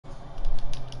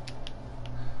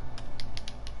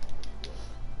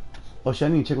Oh shit,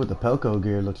 I need to check what the Pelco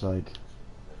gear looks like.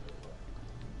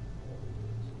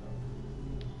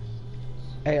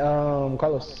 Hey,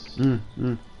 Carlos, Mm,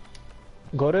 mm.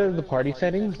 go to the party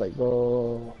settings. Like,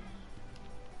 go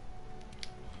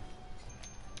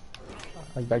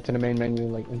like back to the main menu,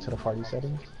 like into the party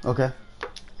settings, Okay.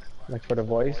 like for the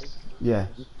voice. Yeah.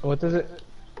 What does it?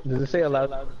 Does it say allow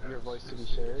your voice to be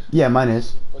shared? Yeah, mine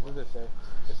is. What does it say?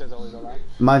 It says always allow.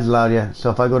 Mine's loud, yeah. So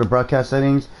if I go to broadcast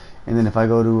settings, and then if I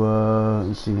go to,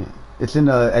 let's see. It's in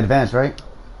advanced, right?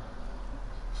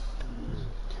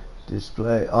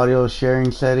 Display audio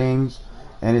sharing settings,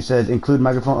 and it says include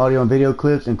microphone audio and video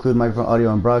clips, include microphone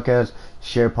audio and broadcast,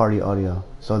 share party audio.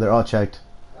 So they're all checked.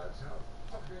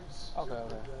 Okay,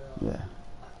 okay. Yeah.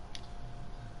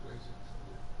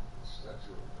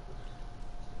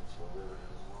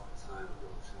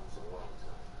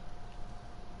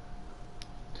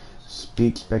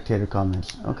 Speak spectator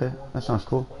comments. Okay, that sounds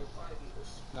cool.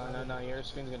 No, no, no. Your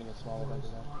screen's gonna get smaller by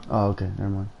design. Oh, okay, never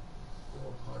mind.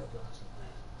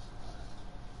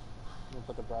 I'm gonna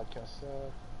put the broadcast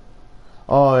up.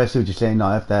 Oh, I see what you're saying.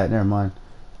 No, F that. Never mind.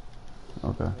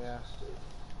 Okay. Yeah.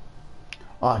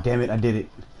 Oh, damn it, I did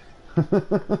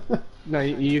it. No,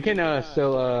 you can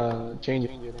still change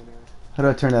it in there. How do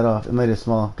I turn that off? It made it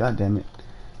small. God damn it.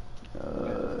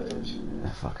 Yeah, change.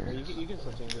 Fucker. You can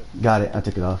still change it. Got it. I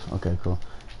took it off. Okay, cool.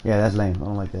 Yeah, that's lame. I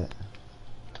don't like that.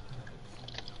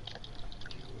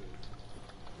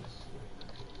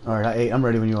 Alright, I'm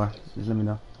ready when you are. Just let me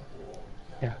know.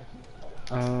 Yeah.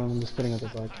 Just putting up the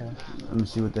broadcast. Let me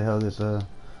see what the hell this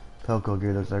Pelco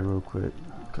gear looks like real quick.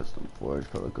 Custom forge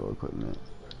Pelco equipment.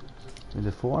 Is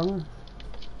it full armor?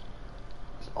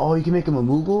 Oh, you can make him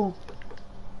immovable?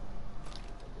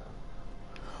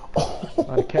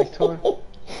 Not a cactor.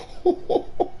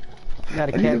 Not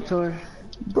a cactor.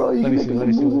 Bro, you can make him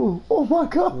immovable. Oh my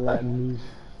god. Latin.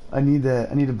 I need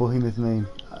that. I need a behemoth main.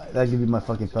 That'll give me my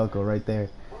fucking Pelco right there.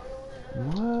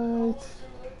 What?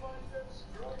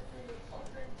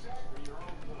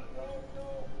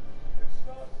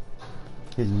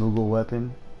 His Moogle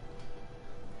weapon.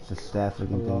 It's a staff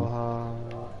looking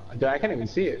thing. Dude, I can't even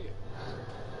see it.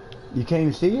 You can't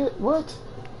even see it? What?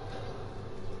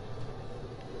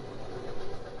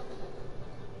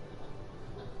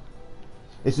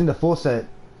 It's in the full set.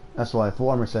 That's why. Full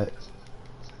armor set.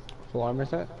 Full armor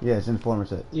set? Yeah, it's in the full armor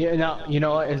set. Yeah, no, you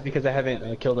know what? It's because I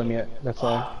haven't killed him yet. That's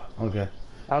why. Okay.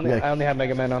 I only have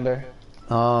Mega Man on there.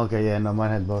 Oh, okay, yeah, no,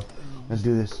 mine had both. Let's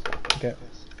do this. Okay.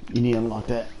 You need to unlock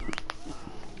that.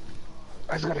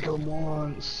 I just gotta kill him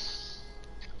once.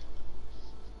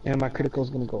 And my critical's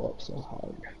gonna go up so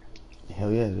hard.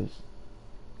 Hell yeah, it is.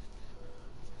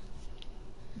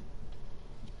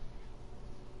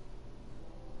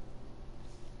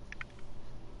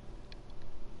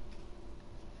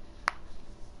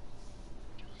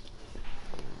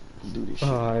 Do this shit.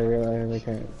 Oh, I really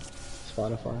can't.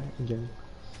 Spotify again.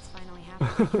 It's finally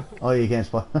happening. Oh, you can't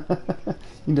spot.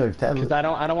 You know your tablet. Cause I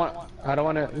don't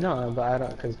want to. No, but I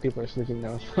don't. Cause people are sleeping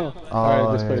now. So Oh,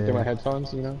 I just put yeah, it through my yeah.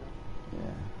 headphones. You know. Yeah.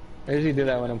 I usually do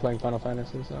that when I'm playing Final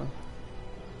Fantasy. So.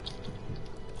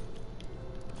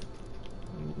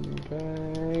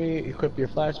 Okay. Equip your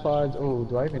flash pods. Oh,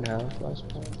 do I even have flash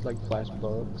pods? Like flash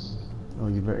bugs. Oh,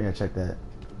 you better yeah, check that.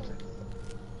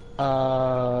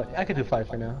 I could do 5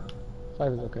 for now.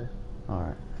 5 is okay. All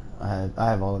right. I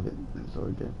have all of it. So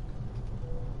we're good.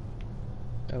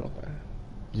 Okay.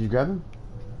 Did you grab him?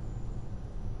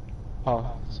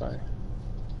 Oh, sorry.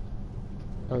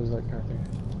 I was like, okay.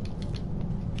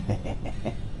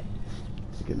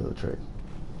 It's a good little trick.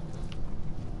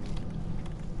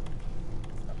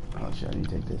 Oh shit, I need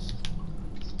to take this.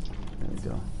 There we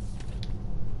go.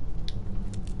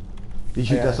 Did you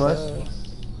shoot Yeah, SOS? so-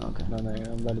 Okay. No, yeah,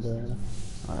 I'm about to do it right now.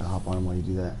 Alright, I'll hop on him while you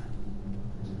do that.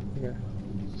 Okay,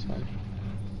 it's fine.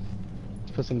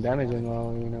 Let's put some damage in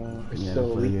while, you know, it's Yeah, still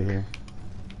before weak. you're here.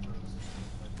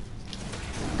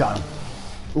 Got him.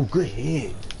 Oh, good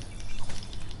hit.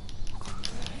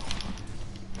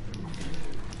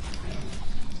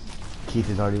 Keith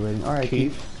is already waiting. Alright,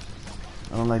 Keith.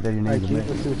 I don't like that your Alright, name's Keith,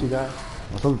 a let's see what you got.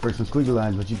 I was hoping for some squiggly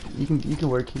lines, but you can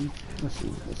work, Keith. Let's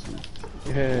see.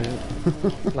 Yeah,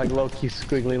 like low-key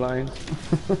squiggly lines.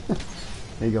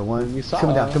 There you go, one. You saw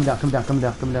Coming down, coming down, coming down, coming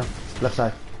down, coming down. Left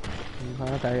side.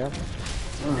 Okay, yeah.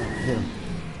 Hit him.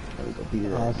 There we go, beat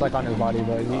it. It's like on his body,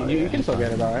 but you can still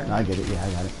get it, alright? No, I get it, yeah,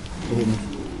 I got it. It hit me.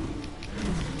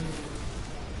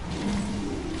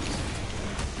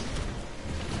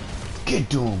 Get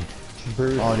to him!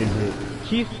 Bruce. Oh, it didn't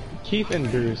hit. Keith and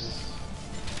Bruce.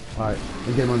 Alright,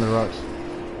 let's get him under the rocks.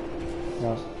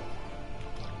 No.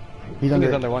 He's I think under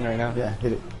he's it. under one right now. Yeah,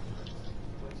 hit it.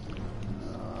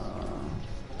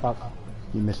 Fuck.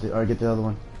 You missed it. Alright, get the other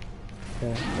one.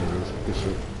 Yeah. There it is. Good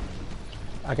shit.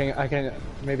 I can,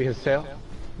 maybe his tail?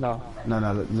 No. No,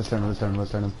 let's turn him.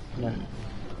 No.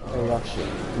 There we go. Shit.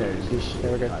 There it is. Good shit.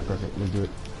 There we go. Alright, perfect. Let's do it.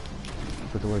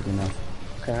 Put the work in now.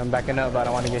 Okay, I'm backing up, but I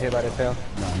don't want to get hit by the tail.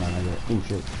 No, not yet. Ooh,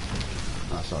 shit.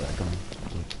 Oh, I saw that coming.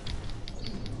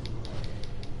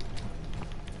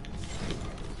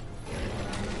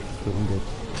 Good, I'm good.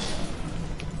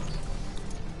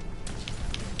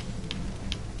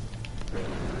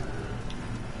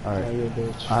 Alright. Oh, you a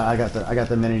bitch. I got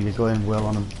the minute to go in well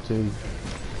on him too.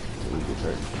 So he gets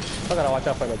hurt. I gotta watch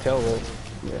out for the tail rope.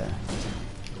 Yeah.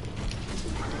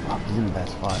 Fuck, he's in a bad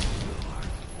spot.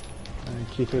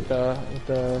 Keith with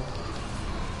the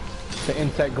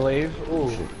insect glaive. Ooh,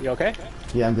 Shit. you okay?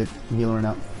 Yeah, I'm good. I'm healing right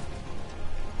now.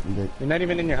 I'm good. You're not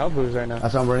even in your health boost right now.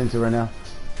 That's what I'm running into right now.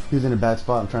 He's in a bad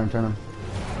spot. I'm trying to turn him.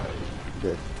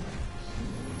 Good.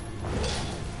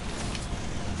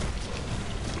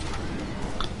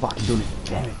 Fuck, he's doing it.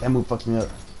 Damn it. That move fucks me up.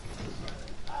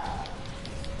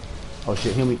 Oh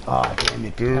shit, heal me. Ah, oh, damn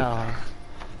it, dude. Oh.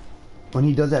 When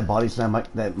he does that body slam,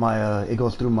 it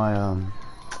goes through my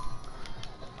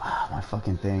my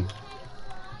fucking thing.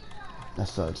 That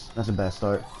sucks. That's a bad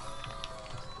start.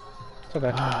 It's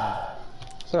okay.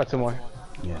 Still got 2 more.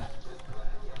 Yeah.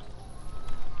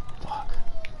 Fuck.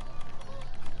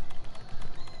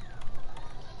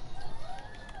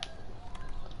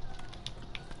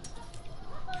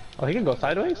 Oh, he can go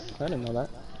sideways? I didn't know that.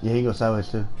 Yeah, he goes sideways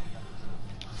too.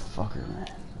 Fucker, man.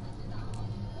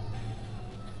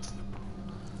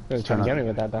 They're trying to get me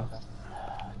with that though.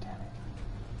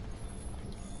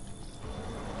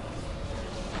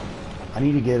 I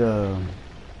need to get the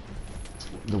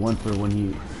one for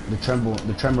when the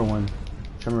tremor one,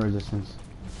 tremor resistance.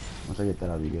 Once I get that,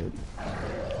 I'll be good.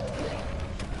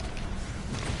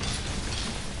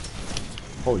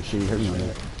 Holy shit, you hurt me on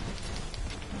that.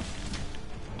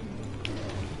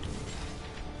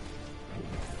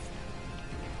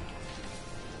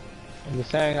 I'm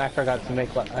just saying I forgot to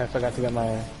get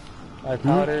my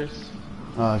powders.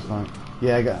 Oh, that's fine.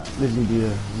 Yeah, this is gonna be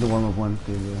the warm-up one.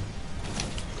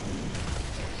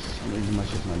 Some reason my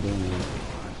shit's not doing it.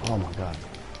 Oh my god.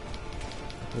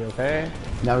 You okay?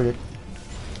 Now we're good.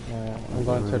 Yeah, I'm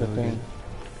going to the thing.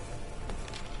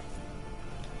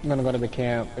 I'm gonna go to the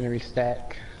camp and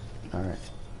restack. Alright.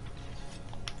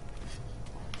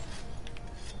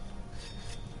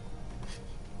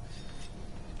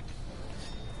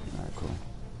 Alright, cool.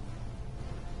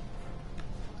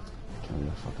 Can't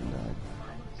get fucking died.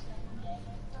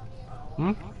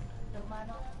 Hmm?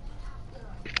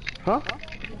 Huh?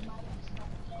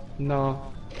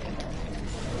 No.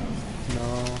 No.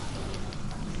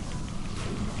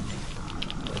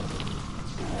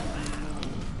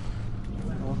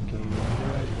 Okay.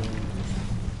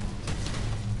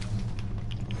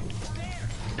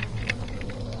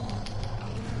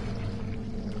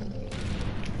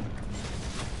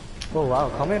 Oh wow,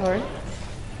 come in, alright?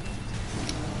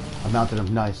 I mounted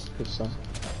him, nice. Good stuff.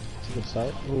 It's a good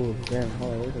start. Ooh, damn,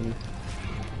 hold on, wait a minute.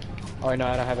 Oh no,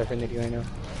 I don't have affinity right now.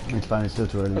 It's fine, it's still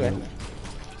too early. Okay.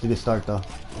 It's a good start though.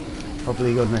 Hopefully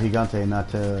he goes Gigante and not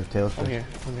Tails. I'm here.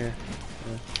 Yeah.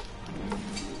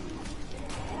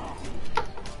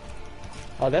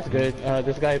 Oh, that's good.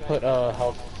 This guy put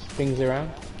health things around.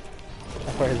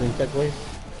 That's for his insect blade.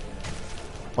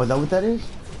 Oh, is that what that is?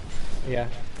 Yeah.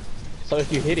 So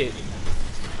if you hit it,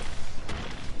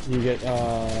 you get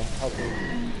health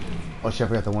things. Oh shit, I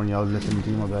forgot to warn you, I was listening to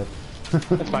you, my bad.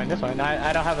 That's fine, that's fine.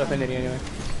 I don't have affinity anyway.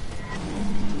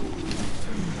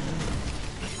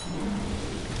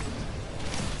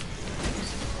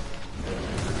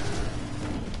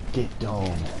 Get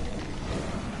dome.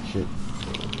 Shit.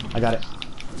 I got it.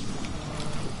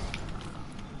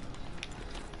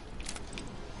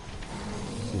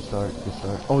 Good start, good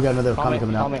start. Oh, we got another comic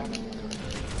coming out. I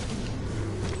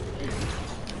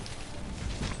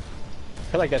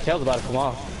feel like that tail's about to come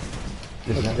off.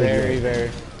 This It's is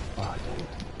very... Oh, dude.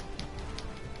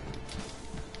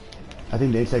 I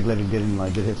think the insect glaive is getting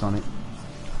like good hits on it.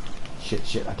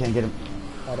 Shit, I can't get him.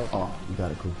 Oh, you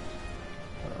got it, cool.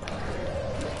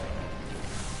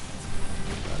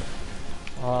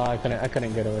 Oh, I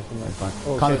couldn't get away from that. Fine.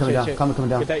 Oh, Comic shit, coming down, comic coming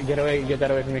down. Get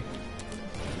that away from me.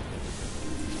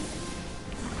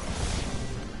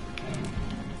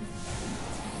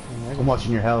 I'm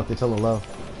watching your health, it's hella low.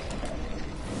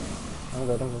 Don't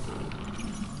go.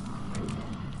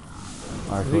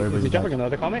 Alright, Is cool, he everybody's jumping back.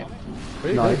 another comet?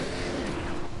 Really No, good.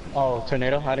 Oh,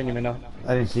 tornado? I didn't even know.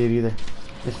 I didn't see it either.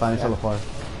 It's fine, it's hella far.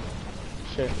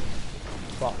 Shit.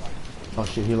 Fuck. Oh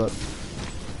shit, heal up.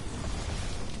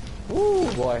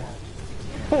 Ooh, boy.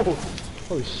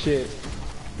 Oh shit.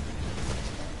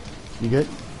 You good?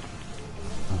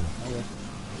 Okay.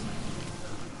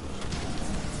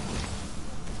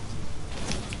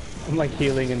 I'm like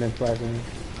healing and then flashing.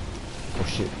 Oh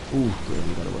shit. Ooh, good,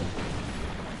 you got away.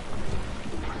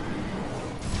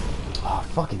 Oh, I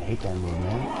fucking hate that move,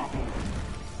 man.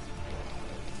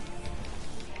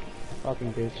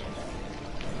 Fucking bitch.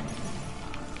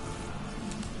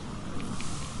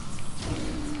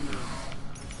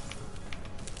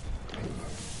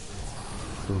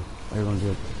 Cool. Everyone's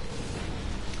good.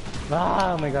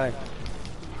 Ah, oh my god.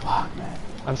 Fuck, man.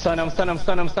 I'm stunned, I'm stunned, I'm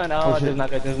stunned, I'm stunned. Oh, Oh, this shit. is not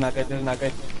good, this is not good, this is not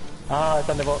good. Ah, it's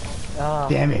thunderbolt. Ah.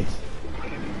 Damn it.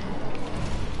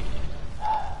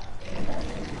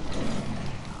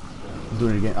 I'm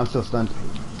doing it again. I'm still stunned.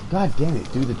 God damn it,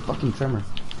 dude. The fucking tremor.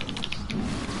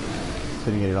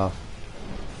 Couldn't get it off.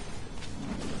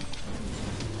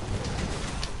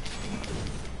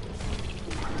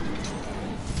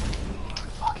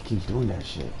 Fuck, it keeps doing that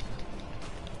shit.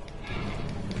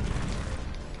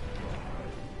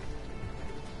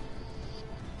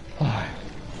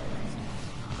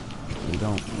 You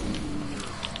don't.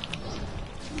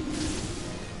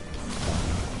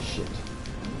 Shit.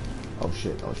 Oh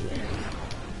shit, oh shit.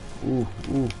 Ooh,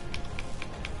 ooh.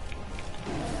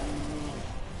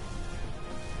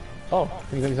 Oh,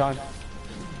 he's on.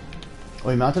 Oh,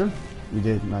 you mounted him? You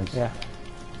did, nice. Yeah.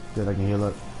 Good, I can heal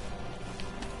up.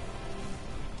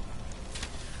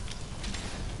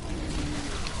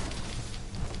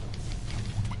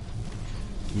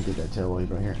 You get that tail while he's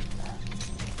right here.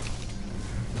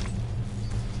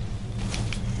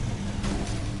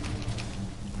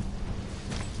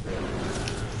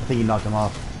 I think you knocked him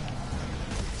off.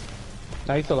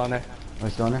 No, he's still on there. Oh,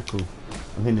 he's still on there? Cool.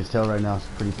 I'm hitting his tail right now. It's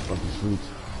pretty fucking sweet.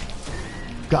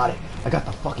 Got it! I got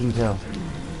the fucking tail.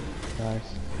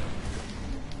 Nice.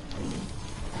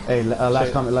 Hey,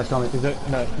 last comment, last comment. He's doing,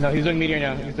 no, he's doing meteor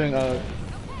now. He's doing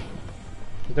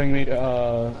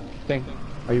meteor, thing.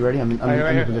 Are you ready? I'm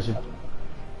in position.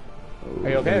 Are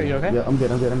you okay? Are you okay? Yeah, I'm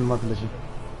good, I'm in my position.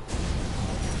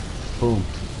 Boom.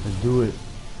 Let's do it.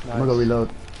 Nice. I'm gonna go reload.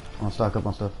 I'm gonna stock up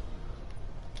on stuff.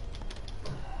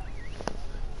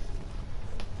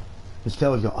 His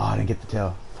tail is going. Oh, I didn't get the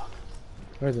tail. Fuck.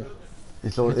 Where is it?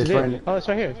 It's right in, Oh, it's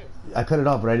right here. I cut it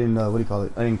off, but I didn't, what do you call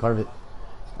it? I didn't carve it.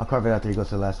 I'll carve it after he goes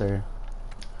to the last area.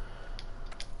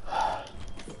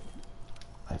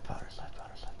 Life powders, life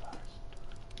powders, life powders.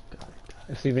 Got it.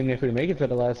 It's even if we make it to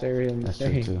the last area and That's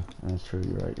true too. That's true,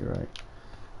 you're right, you're right.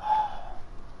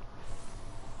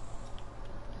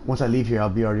 Once I leave here, I'll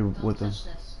be already with them.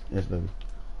 Yes, baby.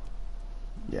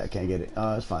 Yeah, I can't get it.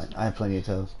 It's fine. I have plenty of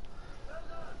tails.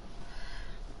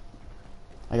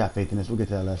 I got faith in this. We'll get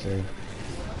to that last area.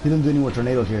 He doesn't do any more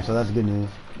tornadoes here, so that's good news.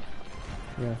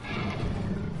 Yeah.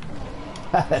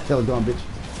 That tail's gone, bitch.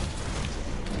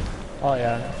 Oh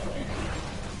yeah.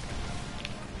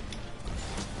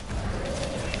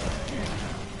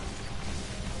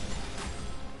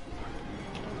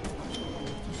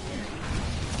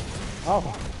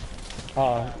 Oh.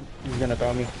 Oh, he's gonna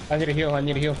throw me. I need a heal, I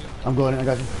need a heal. I'm going in, I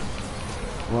got you.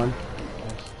 1,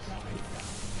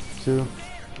 2,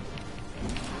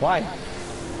 Why?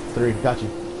 3, got you.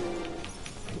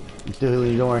 I'm still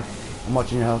healing you, don't worry. I'm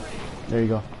watching your health. There you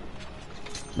go.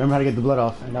 Remember how to get the blood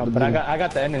off. No, but I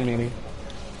got the enemy.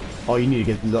 Oh, you need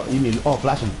to get the, oh,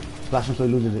 flash him. Flash him so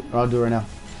he loses it. Or I'll do it right now.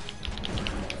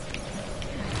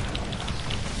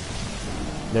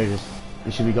 There it is.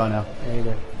 It should be gone now. There you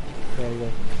go. There you go.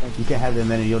 Thank You can't have that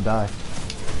minute, you'll die.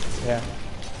 you. Yeah.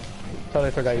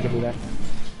 Totally forgot you could do that.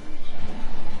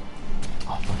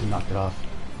 Oh, fucking knocked it off.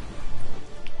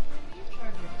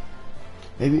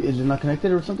 Maybe, is it not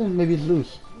connected or something? Maybe it's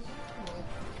loose.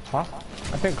 Huh?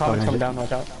 I think comment's coming down,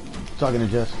 watch out. It's all gonna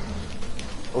adjust.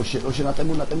 Oh shit, not that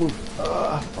move, not that move.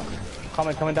 Fuck.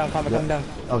 Comment coming down, comment coming down.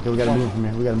 Okay, we gotta move from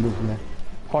here, we gotta move from there.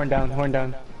 Horn down, horn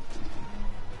down.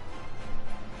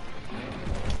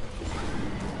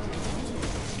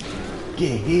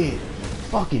 Get hit.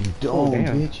 Fucking dome,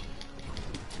 damn. bitch.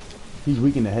 He's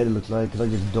weak in the head, it looks like, because I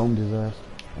just domed his ass.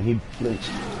 And he flinched.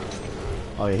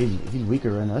 Oh yeah, he's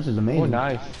weaker right now. This is amazing. Oh,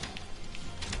 nice.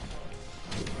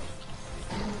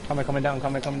 Comment coming down,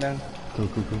 comment coming down. Cool.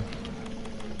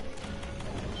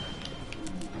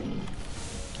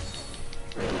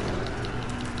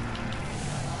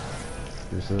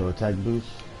 Just a little attack boost.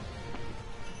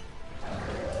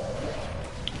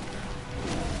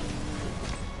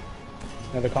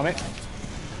 Another comment?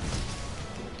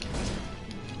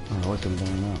 I don't know what's coming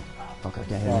down now. Fuck, I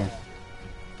can't hit him.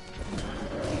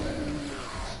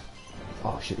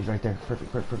 Oh shit, he's right there.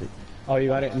 Perfect. Oh, you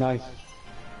got it? Nice.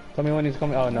 Tell me when he's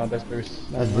coming. Oh no, that's Bruce.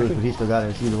 That's Bruce, but he still got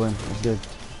it. It's either win. That's good.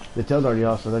 The tail's already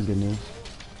off, so that's good news.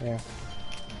 Yeah.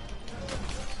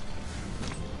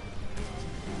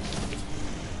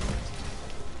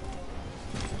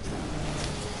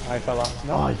 I fell off.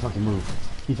 No? Oh, he fucking moved.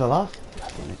 He fell off?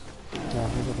 God damn it. No,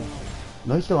 he's okay.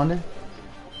 No, he's still on there.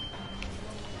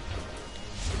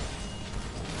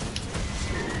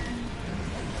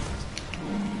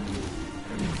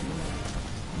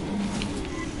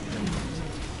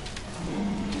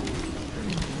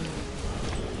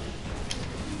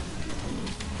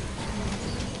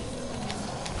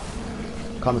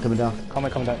 Comet coming down.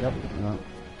 Comment coming down, yep. Yeah.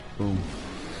 Boom.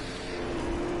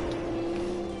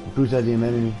 Bruce has the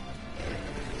enemy.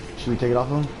 Should we take it off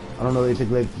of him? I don't know if it's a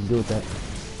glitch to do with that.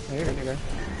 Here, here, here.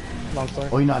 Long story.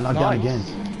 Oh, you're not knocked down Nice. again.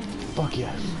 Fuck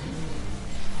yes.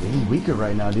 Yeah, he's weaker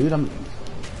right now, dude. I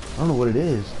don't know what it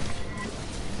is.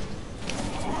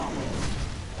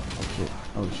 Oh shit.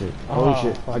 Oh shit. Oh, Oh,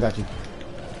 shit. fuck. I got you.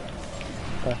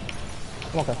 Okay.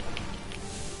 I'm okay.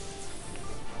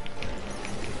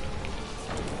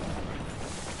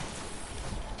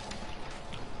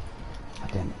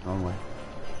 God damn it. Wrong way.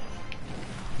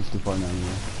 He's too far now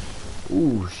anyway.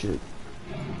 Ooh, shit.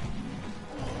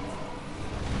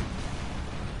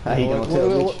 How you gonna tell,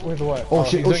 bitch? Where's what? Oh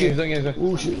shit, oh shit. He's doing it.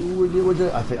 Ooh shit, ooh, where's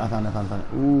it? I found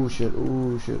it. Ooh shit,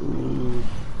 ooh shit, ooh.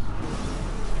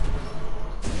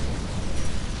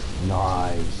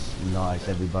 Nice, nice,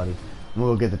 everybody. I'm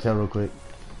gonna go get the tail real quick.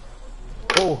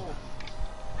 Oh!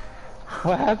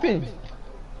 What happened?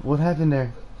 What happened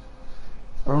there?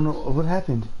 I don't know, what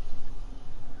happened?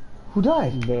 Who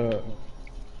died? The...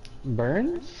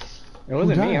 Burns? It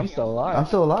wasn't me, I'm still alive. I'm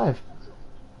still alive.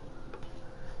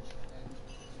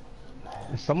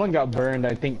 Someone got burned,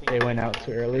 I think they went out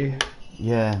too early.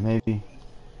 Yeah, maybe.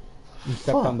 You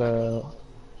stepped on the...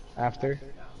 after.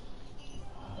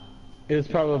 It was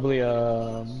probably,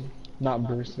 not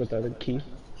Bruce, but the other Keith.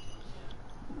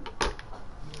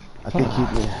 I think he...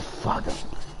 Yeah, fuck.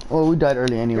 Oh, we died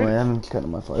early anyway, I mean, it's kind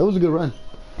of my fault. It was a good run.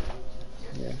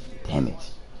 Yeah. Damn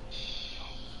it.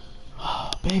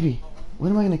 Oh, baby,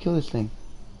 when am I gonna kill this thing?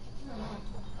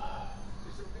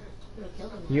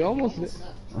 You almost...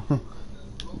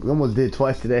 We almost did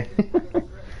twice today.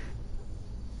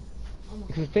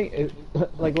 The thing is,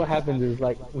 like, what happens is,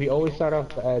 like, we always start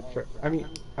off bad for... I mean,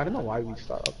 I don't know why we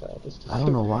start off bad. It's just I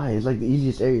don't know why. It's like the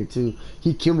easiest area too.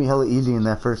 He killed me hella easy in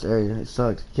that first area. It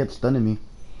sucked. He kept stunning me.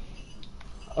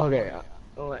 Okay,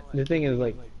 the thing is,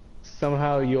 like,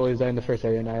 somehow you always die in the first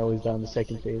area and I always die in the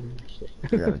second phase.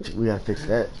 We gotta fix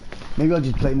that. Maybe I'll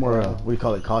just play more, what do you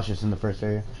call it, cautious in the first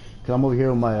area. Cause I'm over here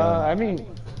with my, I mean,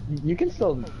 you can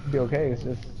still be okay, it's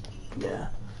just... Yeah.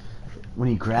 When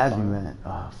he grabs me, man.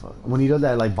 Oh, fuck. When he does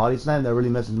that, like, body slam, that really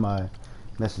messes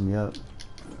me up.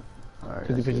 Alright.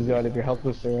 Because it pushes you out of your health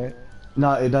booster, right?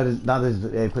 No, it does, not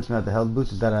that it puts me at the health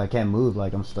boost, it's that I can't move,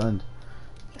 like, I'm stunned.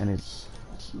 And it's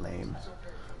lame.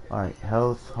 Alright,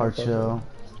 health, heart shell.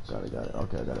 Got it.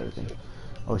 Okay, I got everything.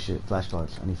 Oh shit, flash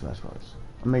parts. I need flash parts.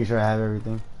 I'm making sure I have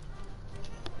everything.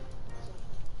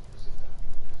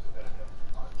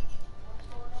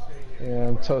 Yeah,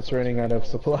 I'm totes running out of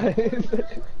supplies.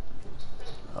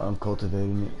 I'm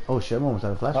cultivating it. Oh shit, I'm almost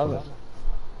out of flash parts.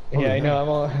 Yeah, I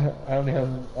know, I only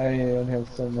have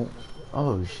so much.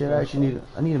 Oh shit, I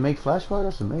need to make flash parts?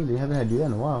 That's amazing. I haven't had to do that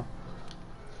in a while.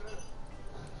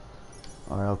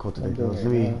 Alright, I'll cultivate those.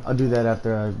 I'll do that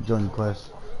after I join the quest.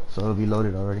 So it'll be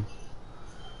loaded already.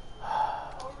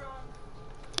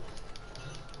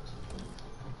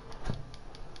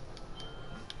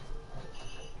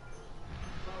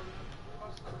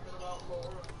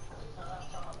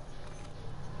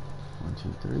 One,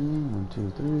 two, three, 1, 2,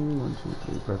 3, 1,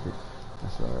 2, 3. Perfect.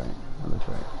 That's alright. That looks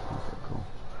right. Okay, cool.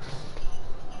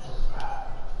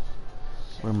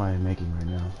 What am I making right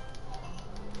now?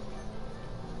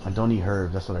 I don't need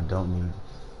herbs. That's what I don't need.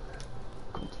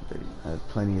 Cultivate. I have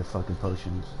plenty of fucking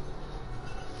potions.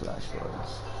 Flash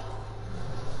bars.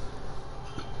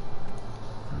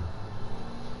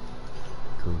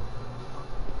 Cool.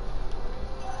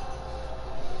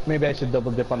 Maybe I should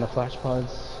double dip on the flash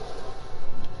pods.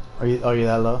 Are you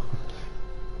that low?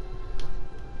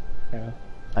 Yeah.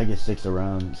 I get 6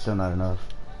 around. Still not enough.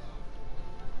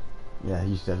 Yeah,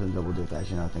 you should definitely double dip.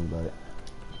 Actually, now I think about it.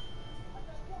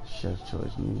 Chef's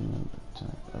choice, medium,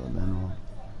 attack, elemental,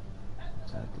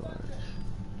 attack large.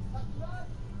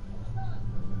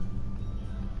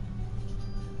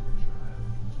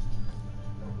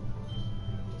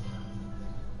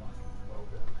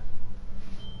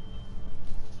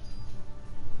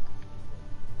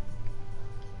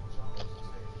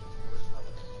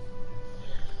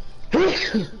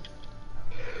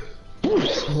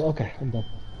 Okay, I'm done.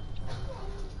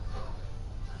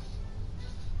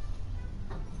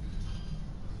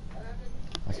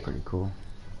 That's pretty cool.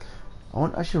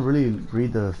 I should really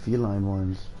read the feline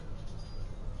ones.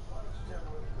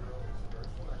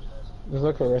 Just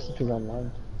look for recipes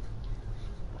online.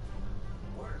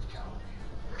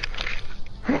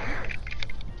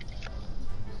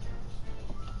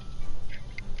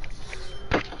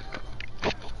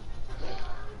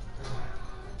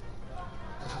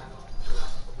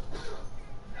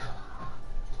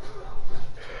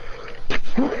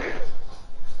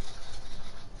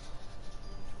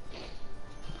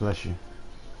 Bless you.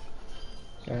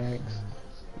 Thanks.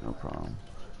 No problem.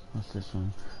 What's this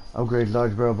one? Upgrade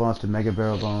large barrel bombs to mega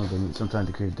barrel bombs. And sometimes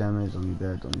decrease damage. Don't need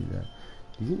that. Don't need that.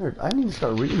 These are, I need to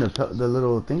start reading the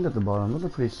little thing at the bottom. Those are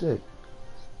pretty sick.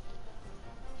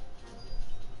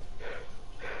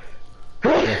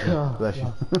 Bless you. Bless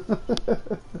you.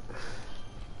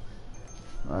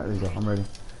 Alright, let's go. I'm ready.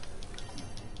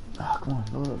 Ah, come on.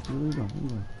 Load up. Where we go? Where we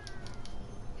go?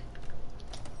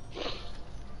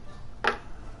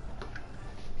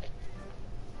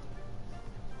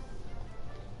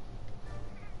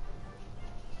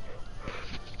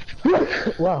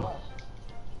 Wow.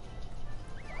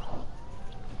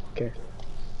 Okay.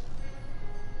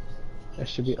 That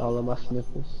should be all of my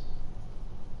sniffles.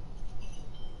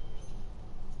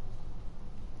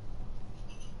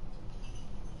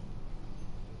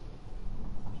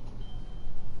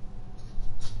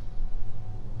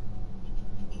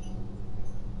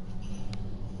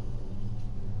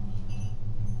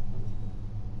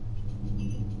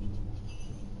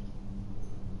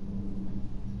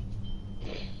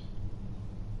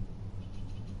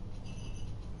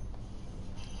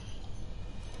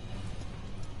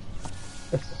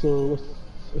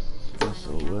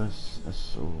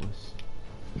 SOS.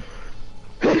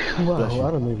 Wow,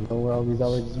 I don't even know where all these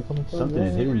allergies are coming from. Something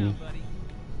is hitting me.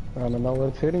 I don't know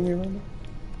what's hitting me right now.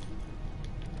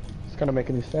 It's kind of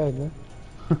making me sad, man.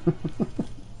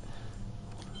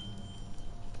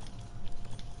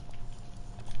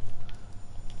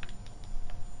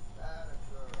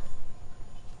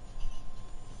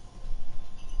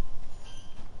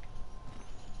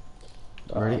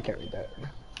 Ready? I can't read that.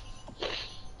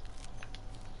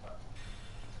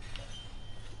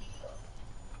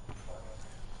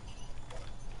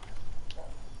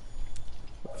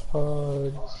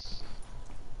 Hugs.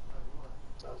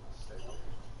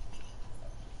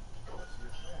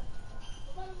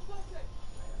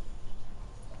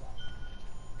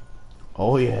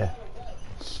 Oh yeah.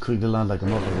 Just click the line like a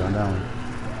motherfucker on that one.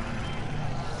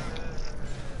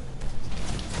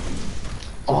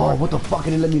 Oh, what the fuck?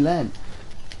 It didn't let me land.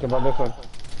 What about this one?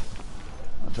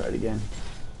 I'll try it again.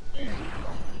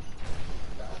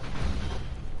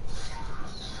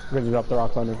 I'm gonna drop the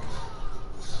rocks on him.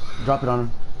 Drop it on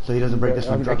him so he doesn't break this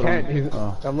one. I Drop it can't. on him.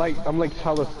 Oh. I'm like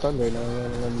Charles Sun right now.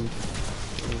 Let me.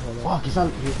 Fuck, he's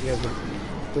not. He has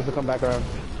to come back around.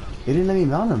 It didn't let me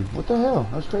mount him. What the hell?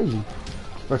 That's crazy.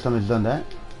 First time it's done that.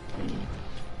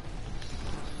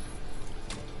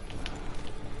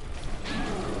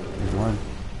 There's one.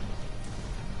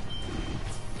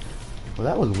 Well,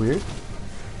 that was weird.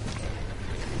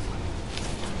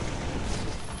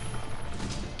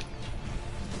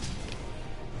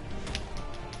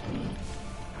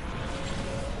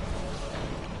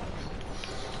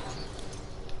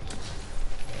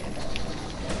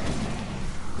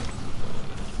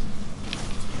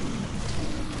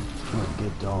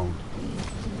 Get domed.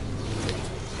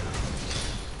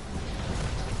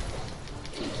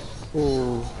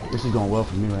 Oh, This is going well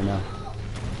for me right now.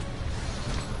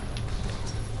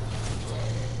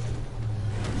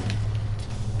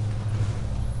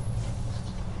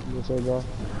 this way, bro.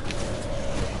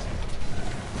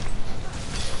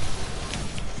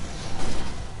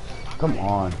 Come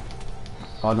on.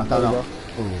 Oh, knocked out. There we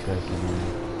Oh,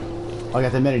 okay. Oh, I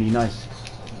got the amenity. Nice.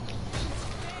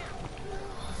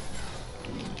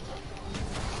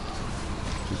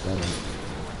 Keep that in.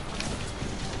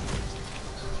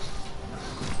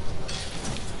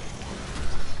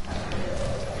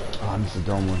 Oh, I missed the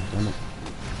dome one. Damn it.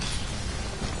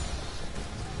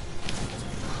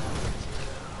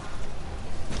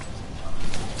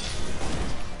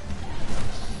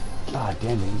 God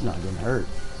damn it, he's not getting hurt.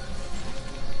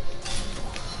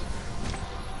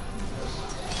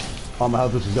 Oh, my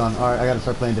health boost is gone. Alright, I gotta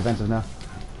start playing defensive now.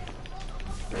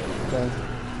 Okay.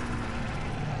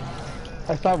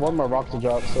 I still have one more rock to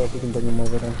drop, so if we can bring him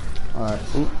over there. Alright.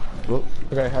 Oop. Whoop.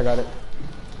 Okay, I got it.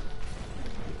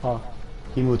 Oh,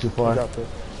 He moved too I far. dropped it.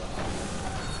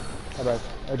 Alright,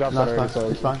 I dropped No, it already, so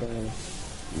it's fine.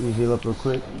 Let me heal up real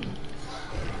quick.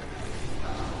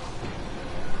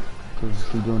 Cause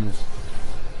keep doing this.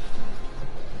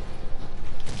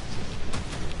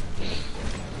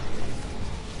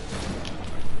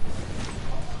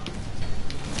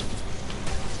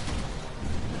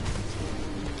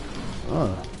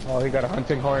 Oh he got a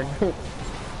hunting horn.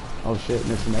 Oh shit,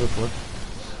 missed another four.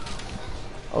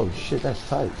 Oh shit, that's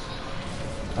tight.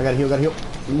 I gotta heal, gotta heal.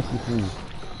 Ooh.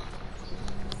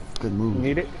 Good move. You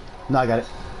need it? No, I got it.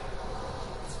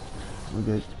 We're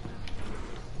good.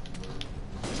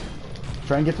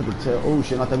 Try and get to the tail. Oh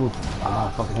shit, not that move. Ah,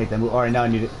 I fucking hate that move. Alright, now I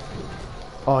need it.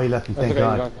 Oh, he left me. Thank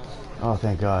God. Oh,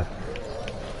 thank God.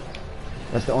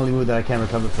 That's the only move that I can't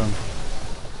recover from.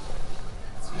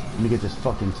 Let me get this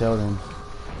fucking tail then.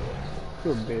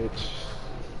 You bitch.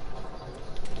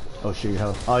 Oh shit, your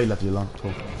health. Oh, he left you alone.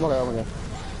 Cool. Oh my god.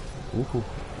 Ooh, cool.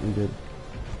 You good.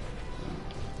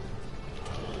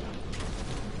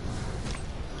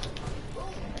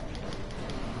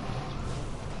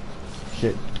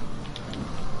 Shit.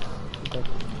 Okay.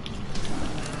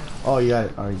 Oh, you got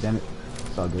it. Alright, damn it.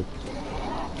 It's all good.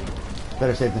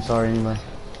 Better safe than sorry anyway.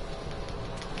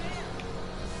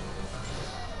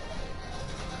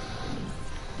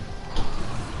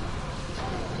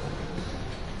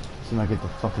 See if I get the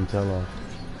fucking tail off.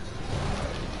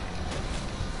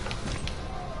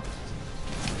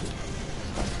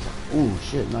 Ooh,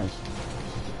 shit, nice.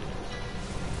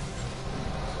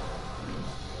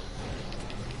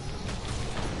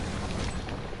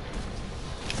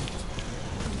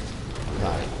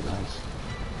 Got it, nice.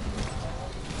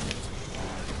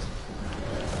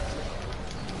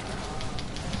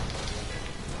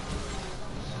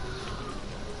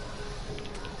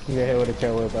 You get hit with a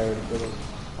tail whip, I already did it.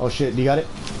 Oh shit, you got it?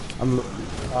 I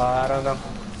don't know.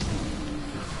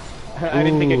 I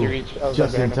didn't think it could reach. I was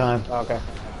just like, in time. Oh, okay.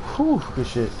 Whew, good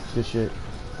shit, good shit.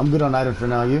 I'm good on items for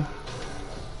now, you?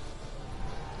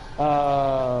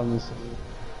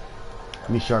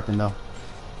 Me sharpen though.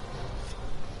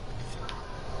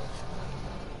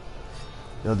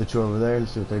 The other two over there,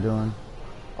 let's see what they're doing.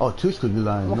 Oh, two's quickly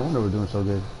lying. No wonder we're doing so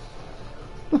good.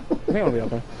 I think I'll be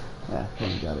okay. Yeah, I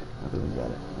think we got it. I think we got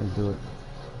it. Let's do it.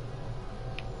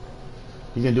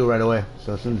 He's gonna do it right away.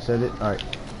 So as soon as he says it, alright.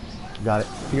 Got it.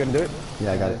 You gonna do it?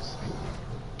 Yeah, I got it.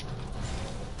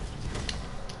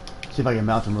 See if I can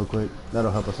mount him real quick.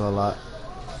 That'll help us a lot.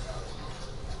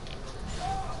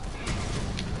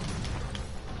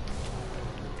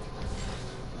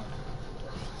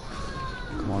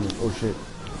 Come on. Oh shit.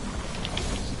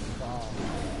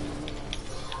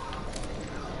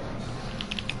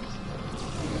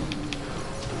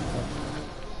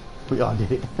 We all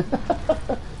did it.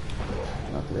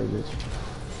 Not today, bitch.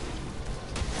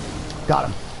 Got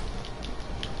him.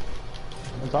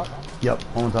 On top? Yep,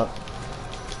 on top.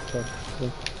 Okay.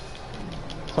 Good.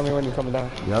 Tell me when you're coming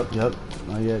down. Yep.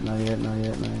 Not yet, not yet, not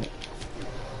yet, not yet.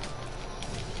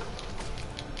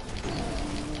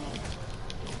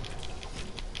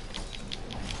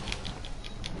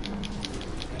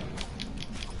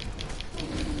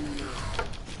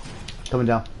 Coming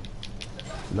down.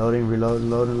 Loading, reloading,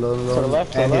 loading. To the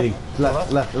left, and to the hitting.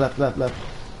 Left.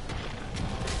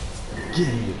 Get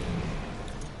it.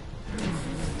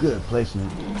 Good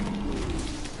placement.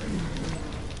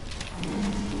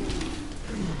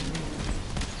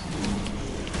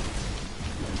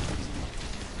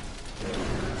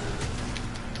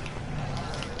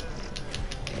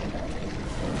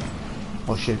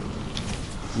 Oh shit.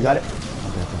 You got it?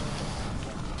 Okay.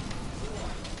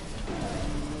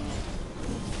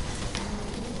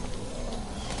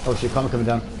 Oh shit, coming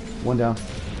down. One down.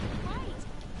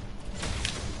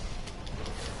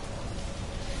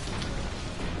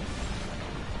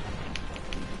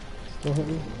 Still hit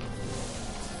me.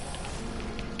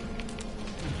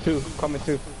 Two, coming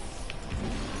two.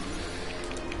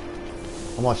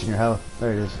 I'm watching your health.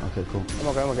 There it is. Okay, cool.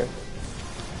 I'm okay.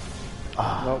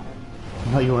 Ah, Nope.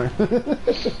 no, you weren't.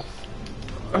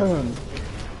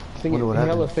 Thing Wonder what hella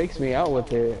happened. fakes me out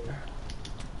with it.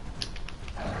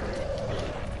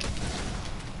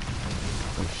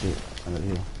 Oh shit, I got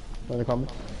heal. Wanna come?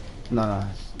 No,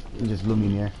 it just blew me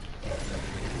in the air.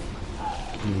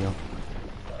 Give me heal.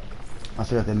 I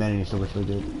still got that manny, so it's really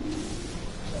good.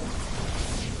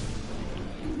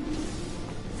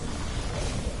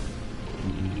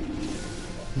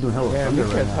 He's doing hella Yeah, thunder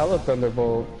this right guy's now. hella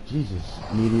thunderbolt. Jesus,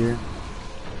 meteor.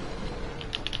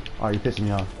 Oh, you're pissing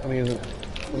me off. I'm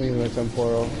using my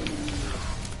temporal.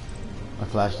 I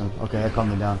flashed him. Okay, that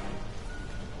calmed me down.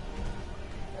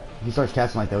 If he starts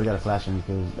casting like that, we gotta flash him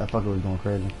because that fucker was going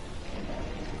crazy.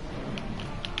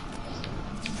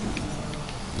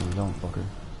 No, don't, fucker.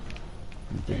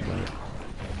 You think about it.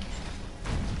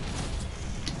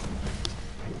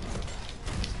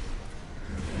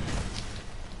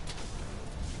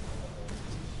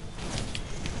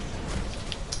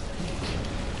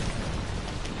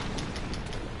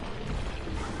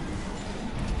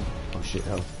 Oh shit,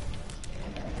 health.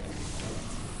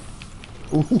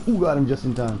 Ooh, got him just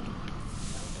in time.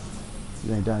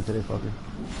 You ain't dying today, fucker.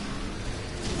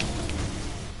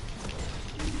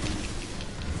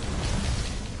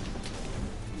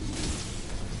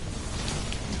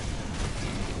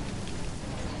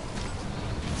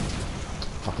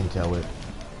 Fucking tail whip.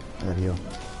 I gotta heal.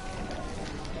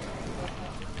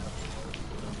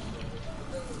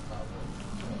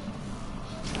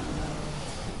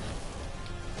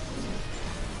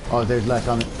 Oh, there's last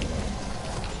on it.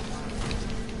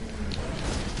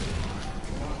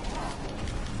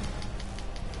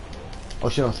 Oh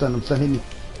shit, I'm stunned, hit me.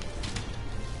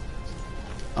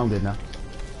 I'm good now.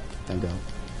 Thank God.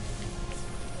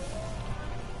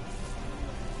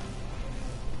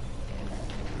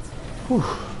 Whew.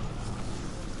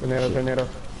 Tornado.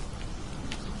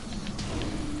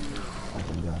 Oh,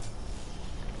 thank God.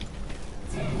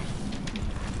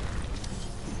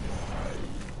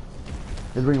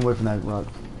 Let's bring away from that rock.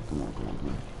 Come on.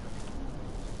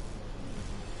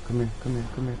 Come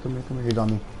here. He's on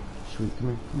me. Sweet, come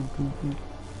here.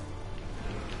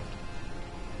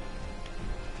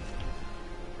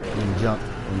 I'm gonna jump.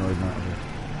 Oh no, he's not. Okay.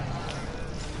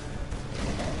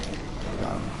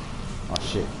 Got him. Oh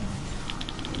shit.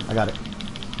 I got it.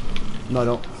 No, I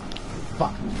don't.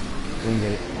 Fuck. We didn't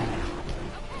get it.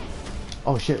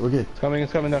 Oh shit, we're good. It's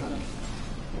coming down.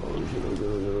 Oh shit, we're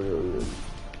good.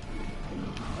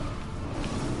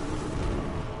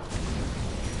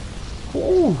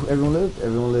 Ooh,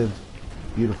 everyone lived.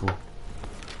 Beautiful.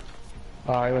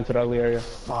 I went to the ugly area.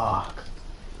 Fuck.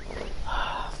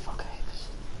 Fuck, I hate this.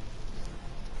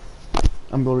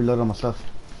 I'm gonna reload all my stuff.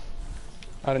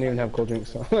 I don't even have cold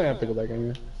drinks, so I have to go back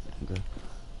anyway. Okay.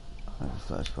 I have a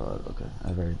flash pod. Okay, I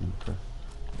have everything for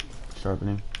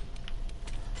sharpening.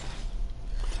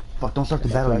 Fuck, don't start the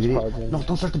battle, you idiot. No,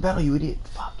 don't start the battle, you idiot.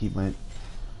 Fuck, he went.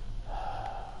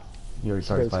 He already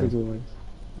started fighting.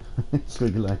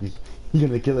 Squiggy lines. He's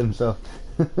gonna kill himself.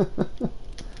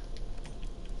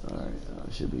 Alright,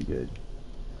 should be good.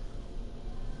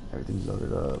 Everything's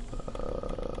loaded up.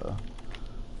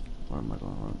 Where am I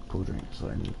going to run? Cool drink, that's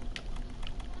what I need.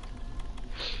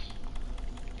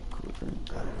 Cool drink,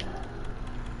 got it.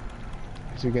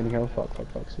 Is he getting health? Fuck.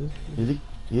 See? Is he?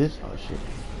 He is? Oh shit.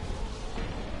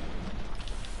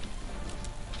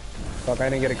 Fuck, I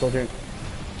didn't get a cold drink.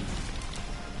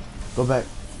 Go back.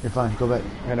 You're fine, go back.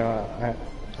 I know, I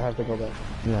have to go back.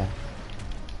 Yeah.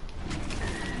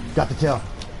 Got the tail.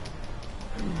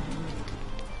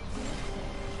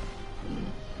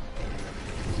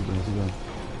 What's he doing?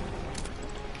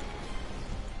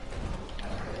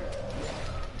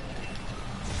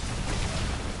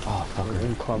 Oh, fucker. That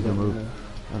was a good move.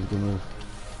 That was a good move.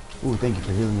 Ooh, thank you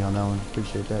for healing me on that one.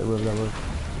 Appreciate that, whoever that was.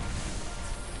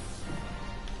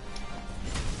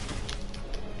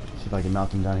 See if I can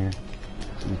mount him down here.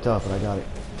 It's gonna be tough, but I got it.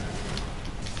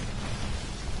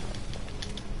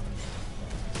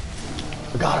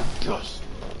 I got him! Yes!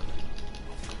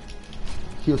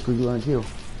 Heal, Squiggy Lines, heal.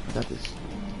 I got this.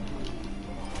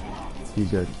 He's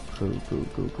good. Cool.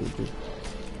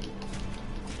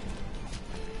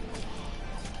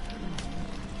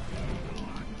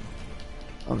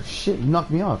 Oh shit, you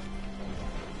knocked me off.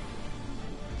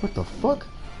 What the fuck?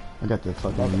 I got the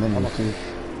fucking minions too.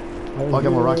 Oh, I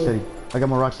got more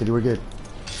Rocksteady. We're good.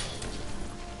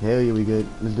 Hell yeah, we good.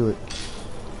 Let's do it.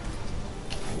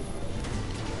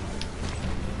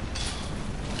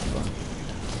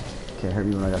 Can't hurt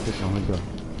me when I got this on. Let's go.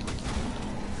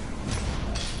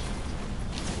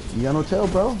 You got no tail,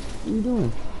 bro? What are you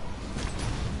doing?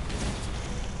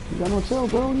 You got no tail,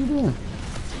 bro? What are you doing?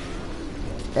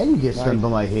 And you get stunned by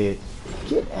my head.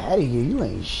 Get out of here. You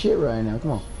ain't shit right now.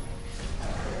 Come on.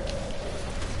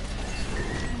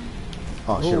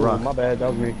 Oh, shit, rock. My bad. That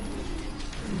was me.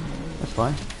 That's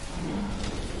fine.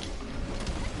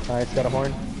 Alright, it's got a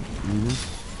horn.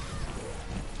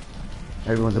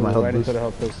 Everyone's in my health right boost. into the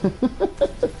health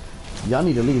boost. Y'all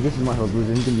need to leave. This is my health boost,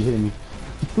 and he's gonna be hitting me.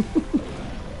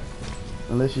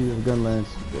 Unless you use a gun lance.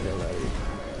 Get the hell out of here.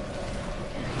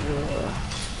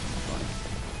 Fine.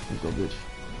 Let's go, bitch.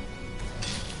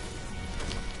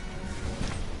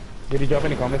 Did he drop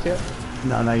any comments yet?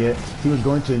 No, not yet. He was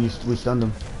going to, and we stunned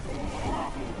him.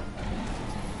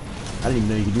 I didn't even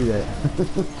know you could do that.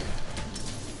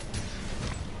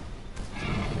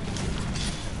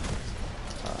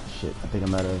 Shit, I think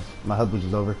I'm out of... My health boost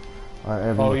is over. Alright,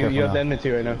 everyone. Oh, you have the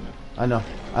enmity right now. I know.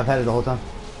 I've had it the whole time.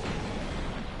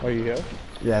 Oh, you have?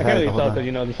 Yeah, I I've can't had it really the whole tell time. because,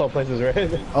 you know, this whole place is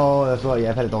red. Oh, that's why. Yeah,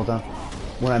 I've had it the whole time.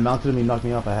 When I mounted him, he knocked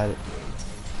me off. I had it.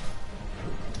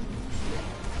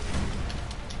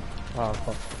 Oh,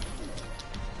 fuck.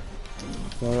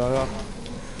 No.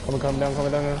 Come down.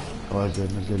 Oh, that's good.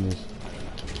 That's good news.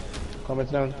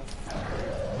 Comments down.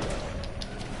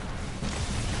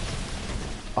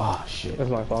 Oh shit.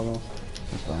 That's my fault, man.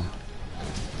 That's fine.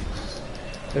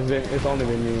 It's only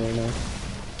been me right now.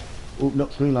 Oop, no,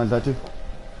 green line's that too.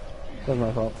 That's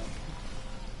my fault.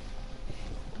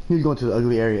 He's going to the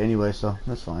ugly area anyway, so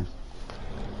that's fine.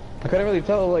 I couldn't really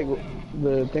tell, like,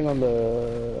 the thing on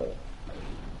the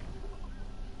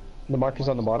markers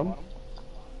on the bottom.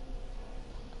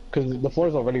 Because the floor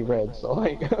is already red, so,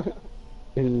 like,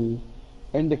 his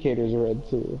indicator's red,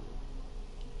 too.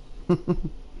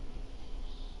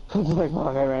 I was like,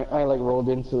 fuck, I like, rolled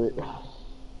into it. That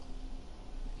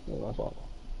was my fault.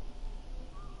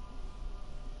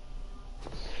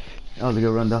 That was a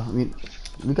good run, though. I mean,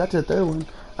 we got to the third one.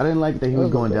 I didn't like that he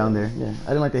was going down there. Yeah, I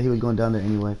didn't like that he was going down there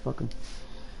anyway. Fuck him.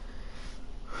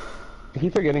 I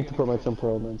keep forgetting to put my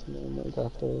temporal momentum in, like,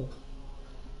 after...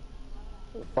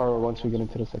 Or once we get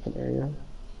into the second area.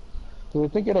 So I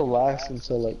think it'll last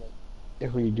until, like,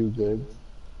 if we do good.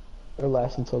 It'll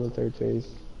last until the third phase.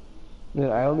 And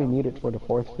then I only need it for the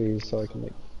fourth phase so I can,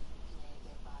 like,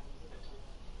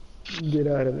 get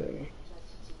out of there.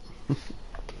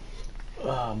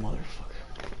 Oh, motherfucker.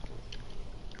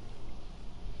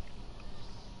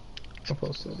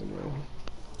 Supposed to anyway.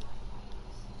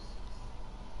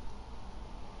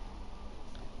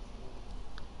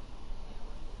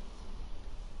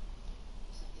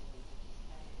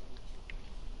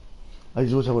 I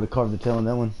just wish I would have carved the tail on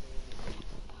that one.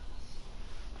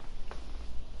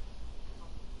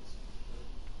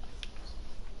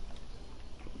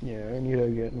 Yeah, I need to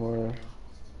get more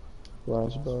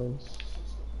flashbacks.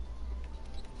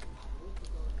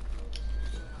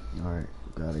 Alright,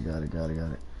 got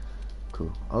it.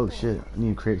 Cool. Oh shit, I need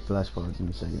to create flash pods. Give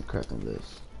me a second. Crack on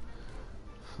this.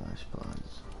 Flash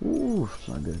pods. Ooh, it's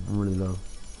not good. I'm really low.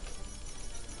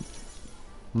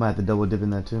 Might have to double dip in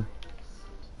that too.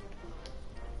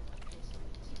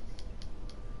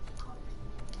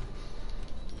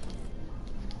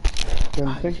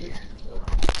 Anything?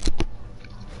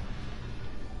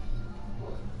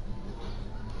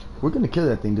 We're gonna kill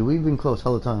that thing, dude. We've been close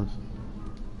hella times.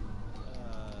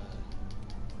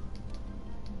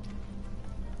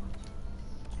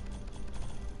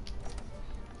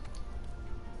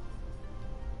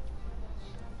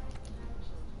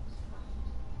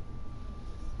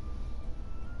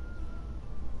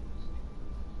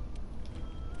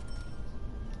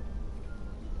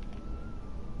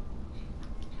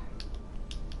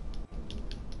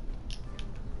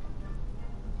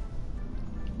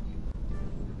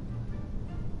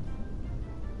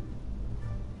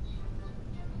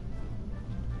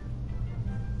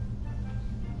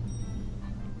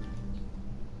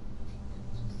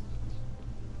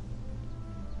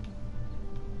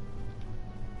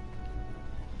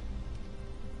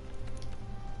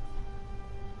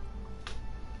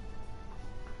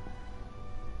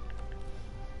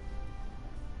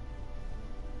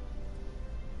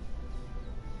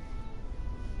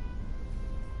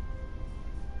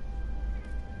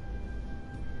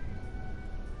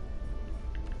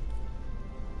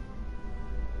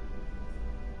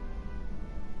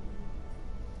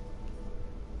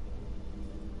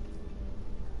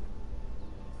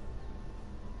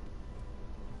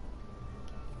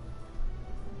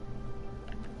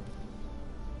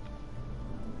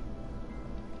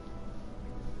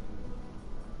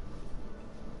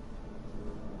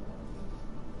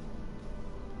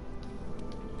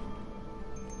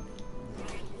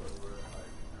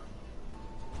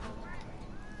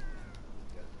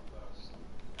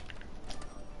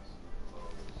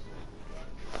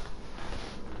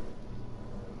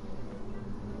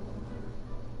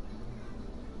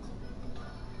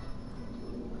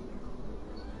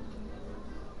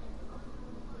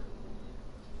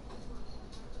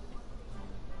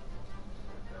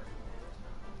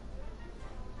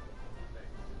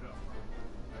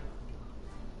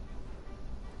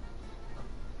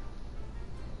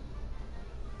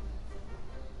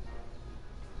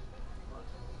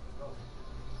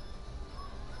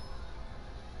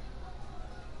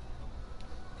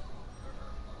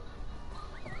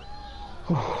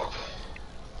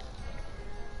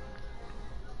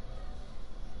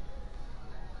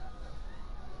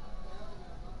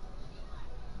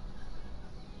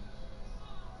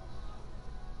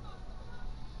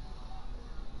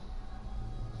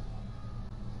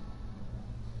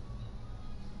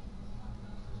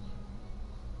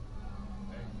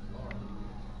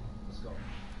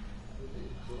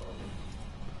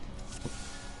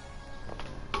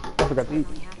 I forgot to eat.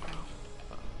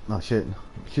 Oh shit.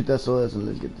 Shoot that SOS and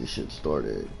let's get this shit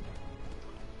started.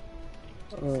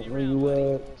 Alright, where you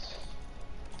at?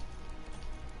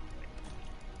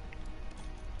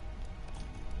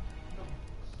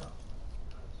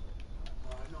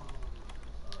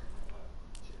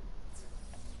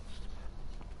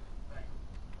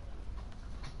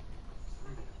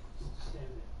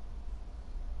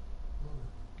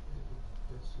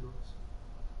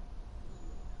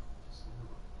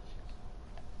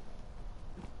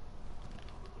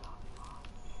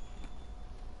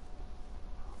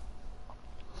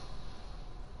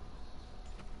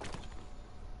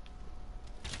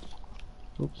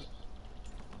 Oops.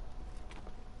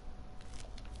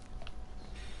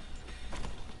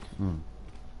 Hmm.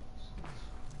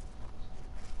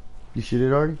 You shoot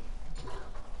it already?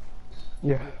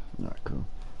 Yeah. Alright, cool.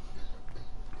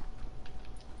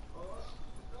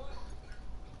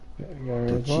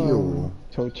 Tochio.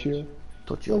 Tochio.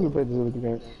 Tochio. I can play this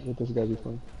with this guy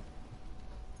before.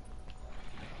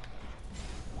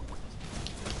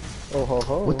 Oh ho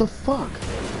ho. What the fuck?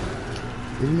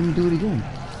 They didn't even do it again.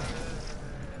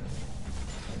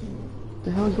 What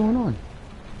the hell is going on?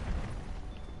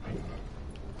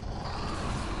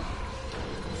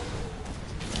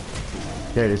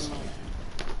 There it is.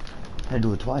 Had to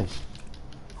do it twice.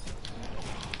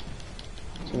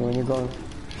 So when you're going.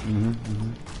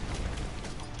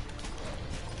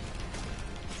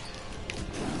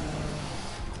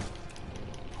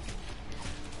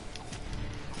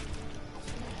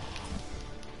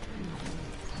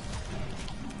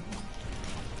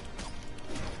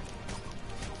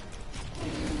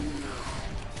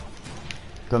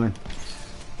 Coming.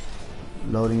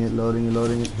 Loading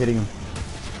it, hitting him.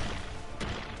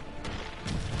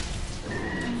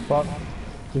 Fuck.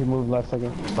 He moved last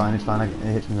second. It's fine, it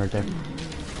hits me right there.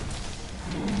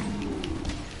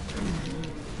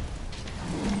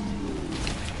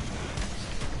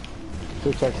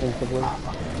 Two checks instantly.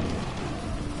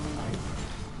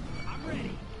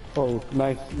 Oh,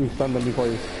 nice. We stunned them before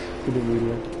you did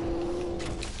media.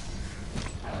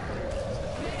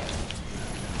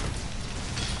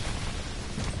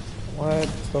 What?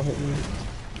 Still hit me.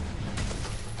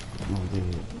 Oh,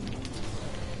 dude.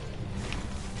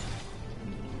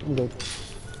 I'm good.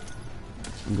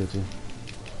 I'm good too.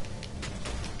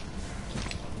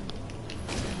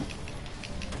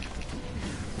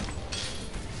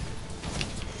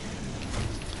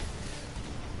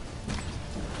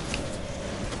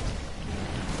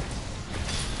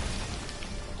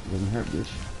 Doesn't hurt,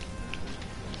 bitch.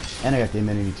 And I got the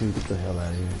amenity too. Get the hell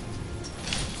out of here.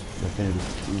 The affinity.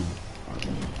 Ooh.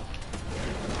 Okay.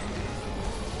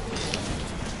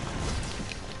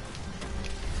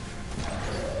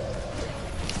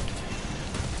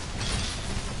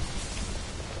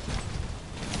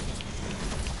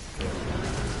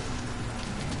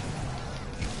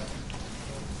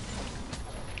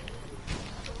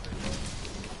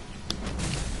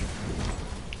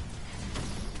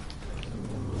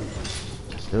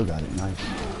 Still got it, nice.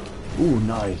 Ooh,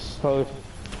 nice.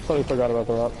 Totally forgot about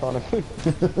the rocks, honestly.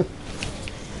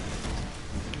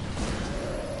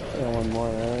 Yeah, one more,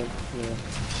 right? Yeah.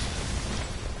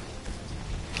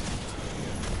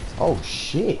 Oh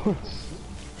shit!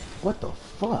 What the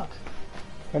fuck?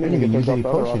 I didn't even use get any to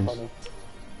drop the other rocks potions. on him.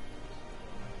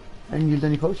 I didn't use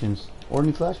any potions or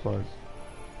any flash bars.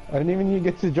 I didn't even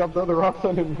get to drop the other rocks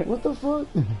on him. What the fuck?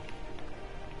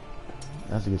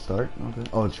 That's a good start. Okay.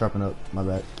 Oh, it's sharpen up. My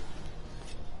bad.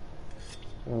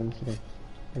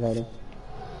 I got him.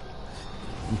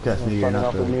 You cast meteor, starting not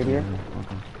off the... with meteor.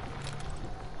 Okay.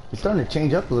 It's starting to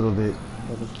change up a little bit.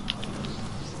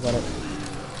 Got it.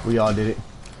 We all did it.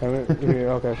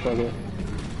 Okay, so good.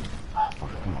 Ah, fuck,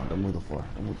 come on, don't move the floor.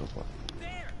 Don't move the floor.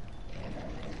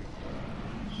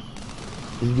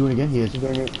 Is he doing it again? He is. He's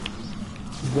doing it.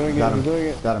 He's doing Got it. him. He's doing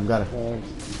it. Got him, got him.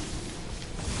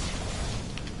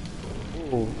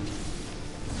 Ooh.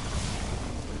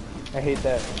 I hate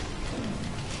that.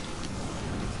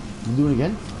 You doing it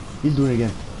again? He's doing it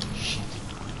again. Shit.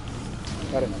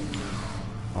 Got it.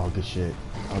 Oh, good shit.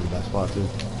 That was a bad spot, too.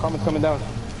 Comment's coming down.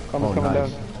 Comment's coming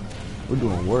nice. down. We're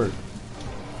doing work.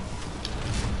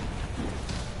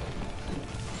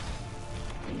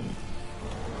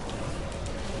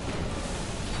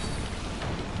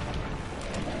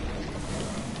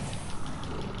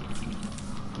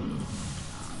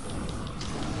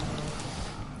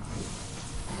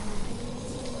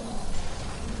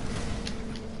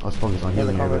 I was focused on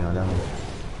healing everybody on that one.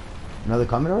 Another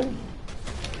comment already?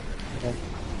 Yeah.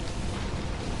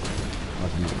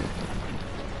 That's amazing.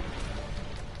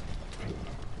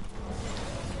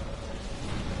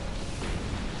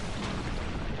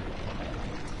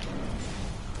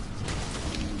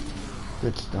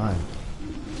 Good stun.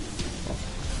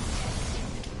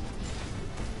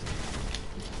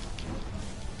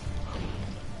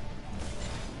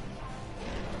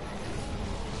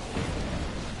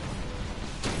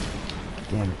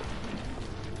 Damn it.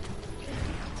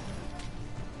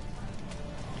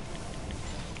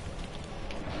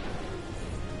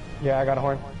 Yeah, I got a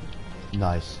horn.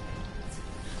 Nice.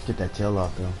 Let's get that tail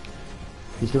off though.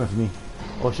 He's coming for me.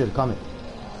 Oh shit, a comet.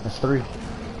 That's 3.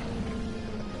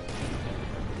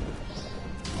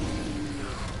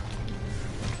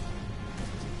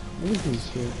 What is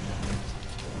this shit?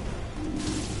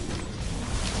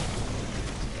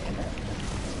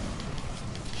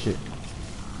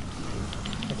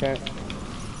 Can't.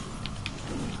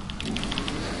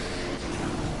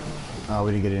 Oh,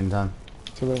 we didn't get it in time.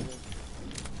 Too late.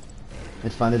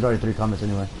 It's fine, there's already 3 comments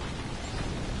anyway.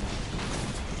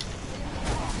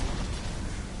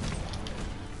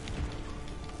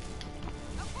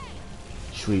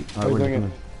 Sweet. Oh, Alright, he's where's he doing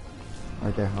coming?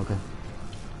 Right there, okay.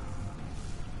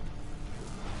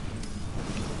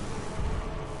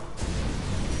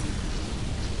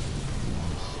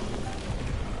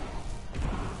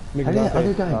 How did that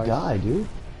other guy die, dude?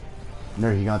 No,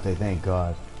 Gigante, thank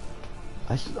God.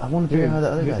 I want to figure out how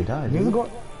the other guy died, dude.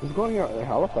 He's going out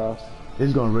hella fast. This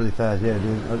is going really fast, yeah,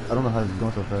 dude. I don't know how this is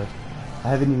going so fast. I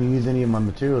haven't even used any of my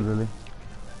materials, really.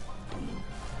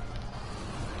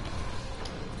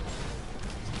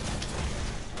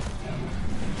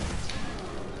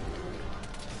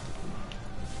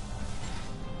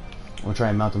 I'm gonna try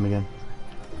and mount him again.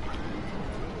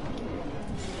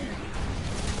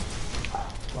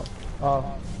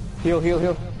 Heal.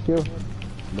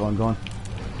 Going.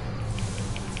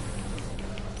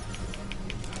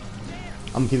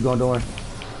 I'm gonna keep going, don't worry.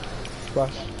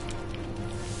 Flash.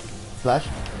 Flash?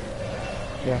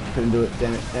 Yeah. Couldn't do it,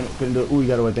 damn it, couldn't do it. Ooh, you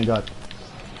got away, thank God.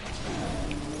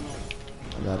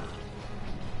 I got it.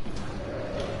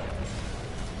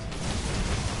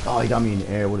 Oh, he got me in the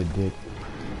air, what a dick.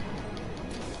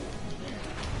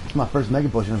 It's my first mega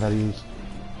potion I've had to use.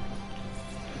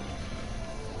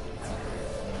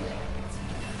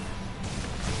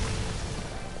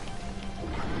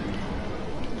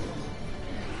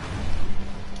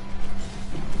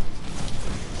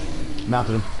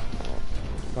 Mounted him.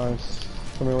 Nice.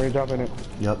 Tell me where you're dropping it.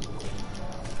 Yep.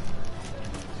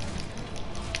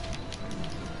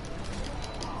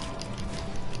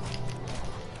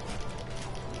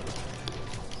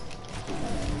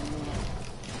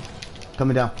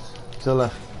 Coming down. To the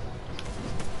left.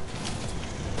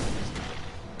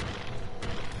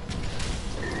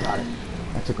 Got it.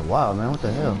 That took a while, man. What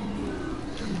the hell?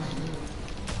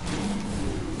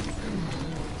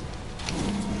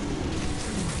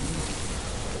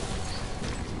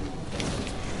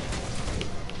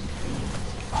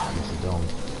 Ah, this is dome.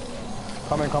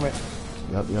 Comment.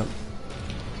 Yep.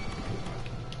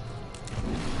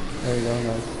 There you go,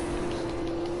 nice.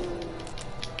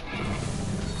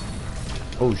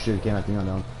 Oh shit, can't knock me on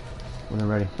down. Wasn't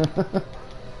ready.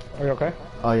 Are you okay?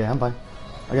 Oh yeah, I'm fine.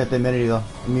 I got the amenity though.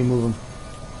 Let me move him.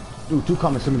 Ooh, 2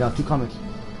 comments coming down, 2 comments.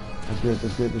 That's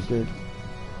good.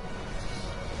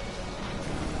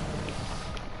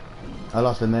 I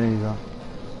lost the amenity though.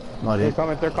 No, I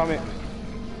didn't. They're coming.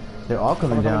 They're all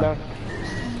coming Coming down. down.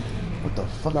 What the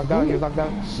fuck? Knocked down, he was knocked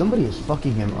down. Somebody is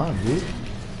fucking him up, dude.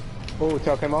 Oh,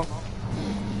 tail came out.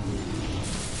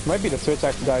 Might be the switch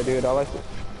axe guy, dude. I like it.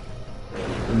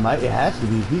 It has to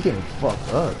be. He's getting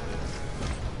fucked up.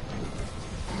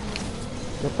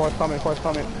 The fourth coming.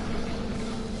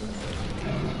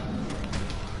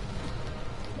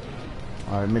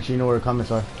 Alright, make sure you know where the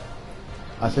comments are.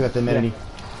 I still got the amenity.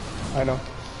 Yeah. I know.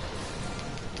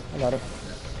 I got it.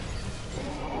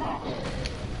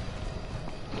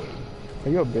 Are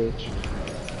you a bitch?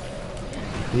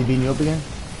 Is he beating you up again?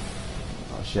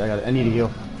 Oh shit, I got it. I need to heal.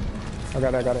 I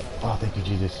got it. Oh, thank you,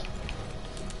 Jesus.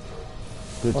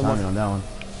 Good One timing more. on that one.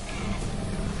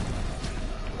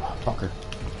 Oh, fucker.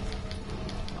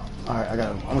 Alright, I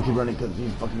got him. I'm gonna keep running because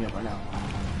he's fucking me up right now.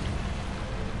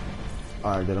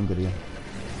 Alright, good. I'm good again.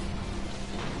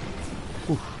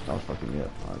 Oof, that was fucking me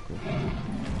up. Alright, cool.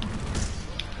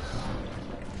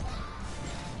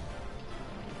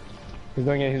 He's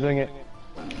doing it.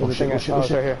 Oh shit, It's right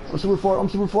here. I'm super far.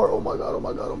 Oh my god.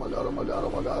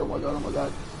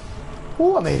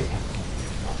 Ooh, I made it.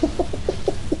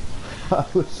 I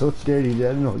was so scared, I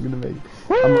didn't know I was gonna make it.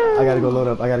 I gotta go load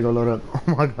up.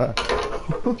 Oh my god.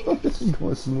 This is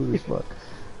going smooth as fuck.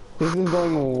 This is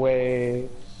going way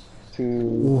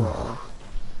too...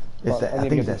 It's that, I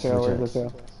think it's that switch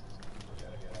axe.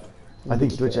 I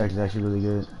think switch axe is actually really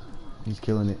good. He's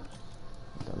killing it.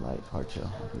 The life, hard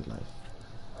shell, good life.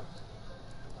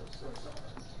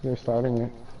 They're starting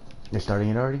it. They're starting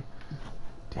it already?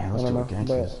 Damn, let's do it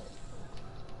gangsters.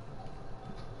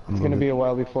 It's gonna be a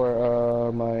while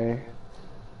before my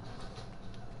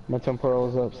temporal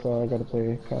is up, so I gotta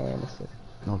play kinda honestly.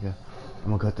 Okay. I'm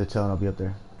gonna cut the tail and I'll be up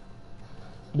there.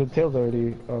 The tail's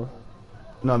already... Oh.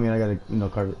 No, I mean I gotta,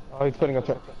 carve it. Oh, he's putting a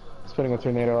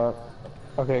tornado out.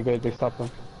 Okay, good, they stopped him.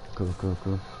 Cool.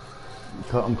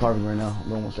 I'm carving right now.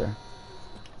 I'm almost there.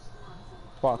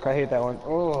 Fuck, I hate that one.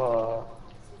 Oh.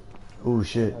 Ooh,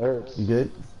 shit. Hurts. You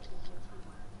good?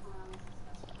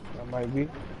 That might be.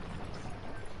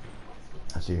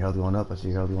 I see your health going up.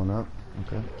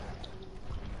 Okay.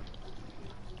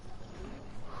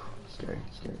 scary,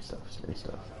 scary stuff, scary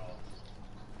stuff.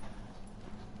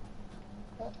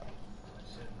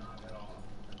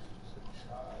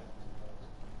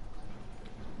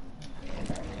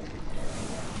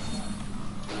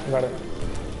 I got it.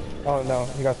 Oh no,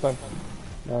 he got stunned.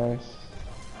 Nice.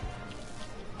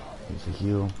 It's a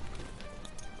heal.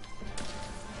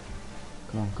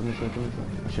 Come on, come this way, come this way.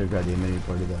 I should have grabbed the amenity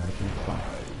before I did that actually. Fine.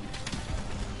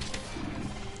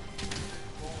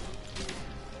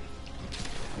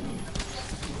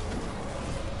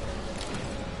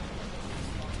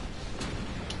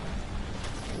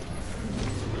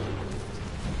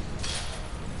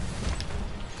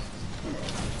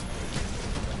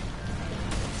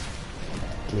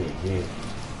 Yeah.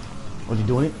 Was he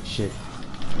doing it? Shit.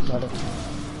 Got it.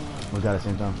 We got it at the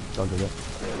same time. It's all good.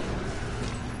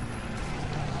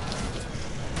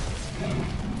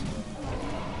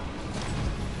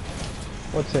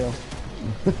 What tail?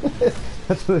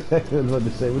 That's what exactly I was about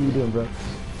to say. What are you doing, bro?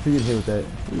 Who you hit with that?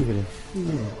 Who you hitting?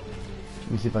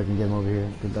 Let me see if I can get him over here,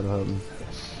 because that'll help me.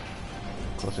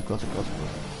 Closer, closer, closer,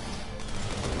 closer.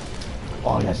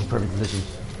 Oh, yeah, that's in perfect position.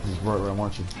 This is right where I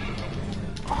want you.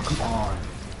 Oh, come on.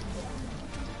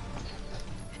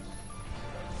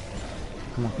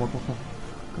 Come on, come on, come on.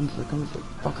 Come this way, come this way.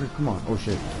 Fucker, come on. Oh,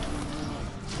 shit.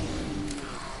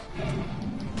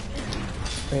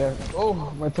 Yeah.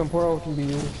 Oh, my temporal can be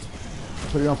used.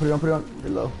 Put it on, put it on, put it on.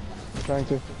 You're low. I'm trying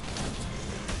to.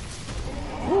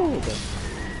 Ooh, okay.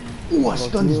 Ooh, I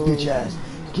stunned this bitch ass.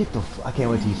 Get the I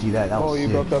can't wait till you see that. That was you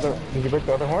sick. broke the other. Did you break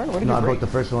the other horn? What did No, you I break? broke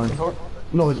the first one. Horn?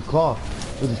 No, it was a claw.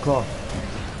 It was his claw.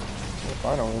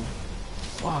 Finally.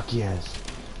 Fuck yes.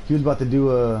 He was about to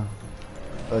do a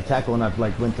tackle and I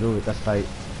like went through it. That's tight.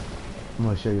 I'm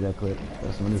gonna show you that clip.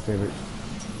 That's my new favorite.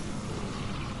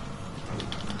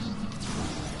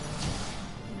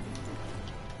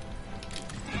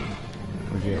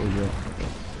 Where'd you at? Where'd you at?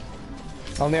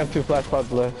 I only have 2 flash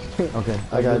pods left. Okay,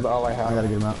 That's all I have. I gotta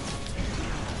get him out.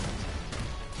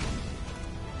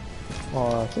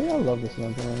 Oh, see, I love this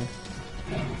one. Come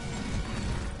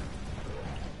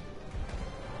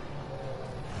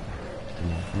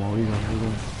on, where you going? Where you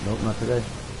going? Nope, not today.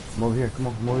 Come over here. Come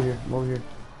on, come over here. Come over here.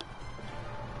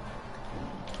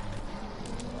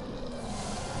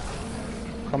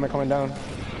 Coming down.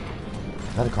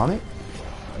 Is that a comet?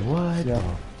 What Yeah.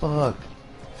 the fuck?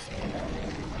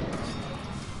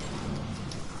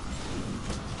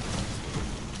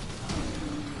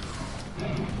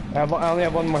 I only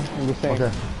have one more. I'm just saying.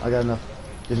 Okay, I got enough.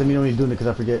 Just let me know when he's doing it because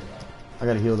I forget. I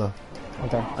gotta heal though.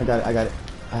 Okay. I got it, I got it.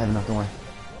 I have enough, don't worry.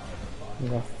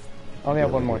 Yeah. I only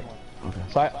have one more. Okay.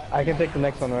 So I can take the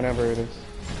next one whenever it is.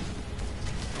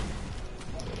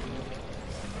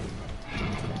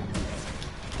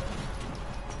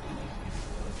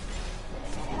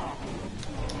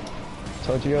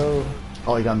 Tokyo.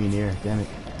 Oh, he got me near. Damn it.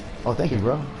 Oh, thank you,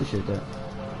 bro. Appreciate that.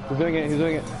 He's doing it. He's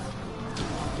doing it.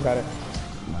 Got it.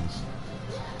 Nice.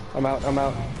 I'm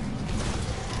out.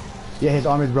 Yeah, his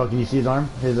arm is broken. You see his arm?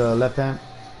 His left hand?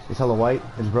 It's hella white.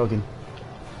 It's broken.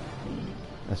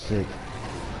 That's sick.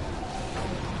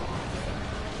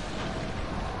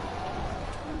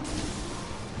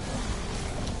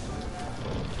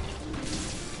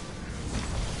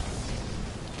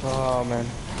 Oh man.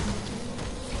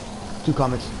 2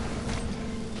 comments.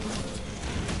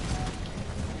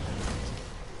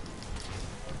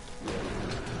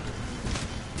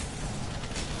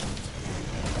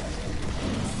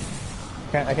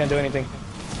 I can't do anything.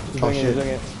 He's Oh doing it. shit. He's doing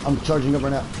it. I'm charging up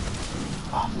right now.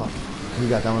 Oh fuck. You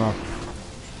got that one off.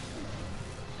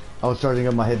 I was charging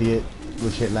up my heavy hit,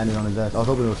 which hit landed on his ass. I was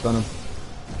hoping it would stun him.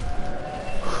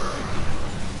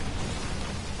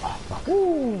 Oh fuck.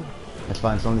 Ooh. That's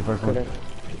fine, it's only the first one. Couldn't.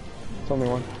 It's only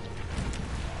one.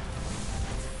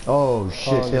 Oh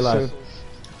shit, stay alive.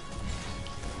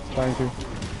 Trying to.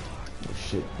 Oh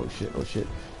shit, oh shit, oh shit.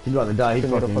 He's about to die, he's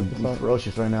Couldn't fucking fuck this up.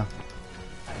 ferocious right now.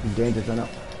 He's dangerous right now.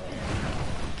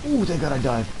 Ooh, thank god I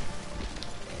died.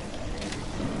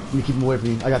 Let me keep him away from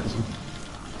you. I got this one.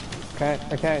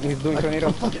 I can't. He's doing tornado.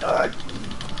 I'm fucking I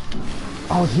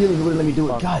was healing, he wouldn't let me do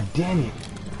it. Fuck. God damn it.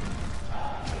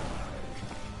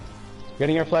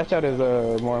 Getting your flash out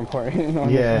is more important.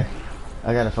 honestly. Yeah.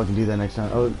 I gotta fucking do that next time.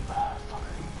 Oh, fuck.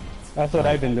 That's what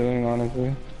I've been doing,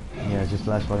 honestly. Yeah, just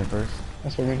flash button first.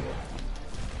 That's for me.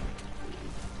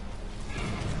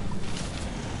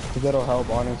 'Cause that'll help,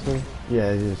 honestly.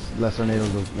 Yeah, just less tornadoes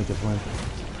will make us win.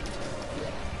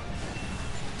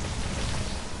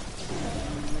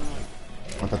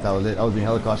 I thought that was it. I was being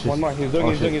hella cautious. One more. He's doing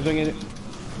it. He's doing it.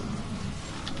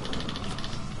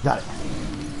 Got it.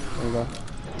 There you go.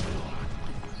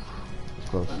 It's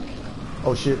close.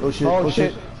 Oh shit, oh shit, Oh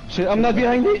shit. Shit, I'm not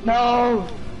behind it. No.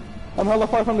 I'm hella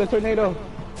far from the tornado.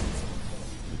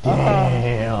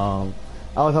 Damn.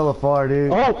 I was hella far,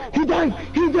 dude. Oh, he died!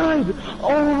 He died!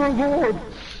 Oh my god!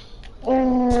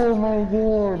 Oh my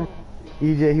god!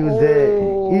 EJ, he was dead.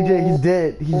 EJ, he's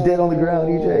dead. He's dead on the ground.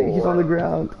 EJ, he's on the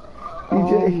ground. Oh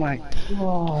EJ, my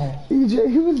god! EJ,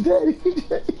 he was dead.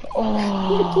 EJ, he was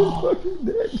Oh! fucking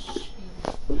dead.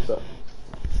 What's up?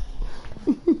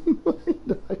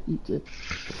 EJ.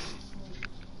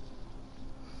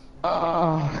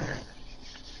 Ah!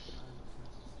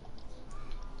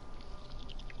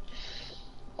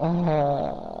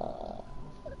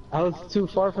 I was too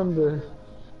far from the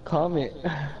comet.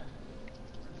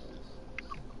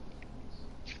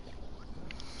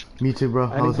 Me too, bro.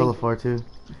 I was hella far too.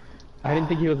 I didn't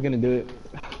think he was gonna do it.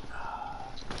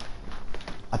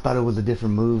 I thought it was a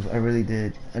different move. I really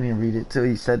did. I didn't read it till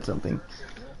he said something.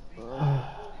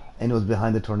 And it was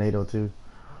behind the tornado too.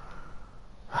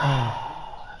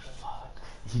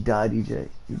 He died, EJ.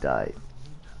 He died.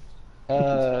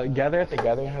 Gather at the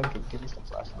gathering house and give me some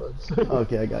flashcards.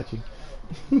 Okay, I got you.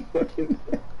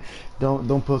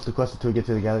 Don't post the quest until we get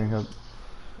to the gathering hub.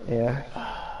 Yeah.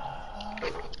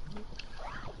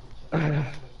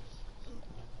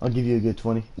 I'll give you a good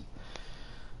 20.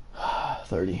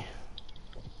 30.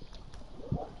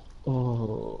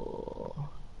 Oh.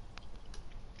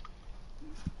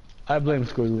 I blame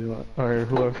Squiggly or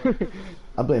whoever.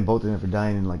 I blame both of them for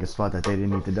dying in like a spot that they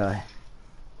didn't need to die.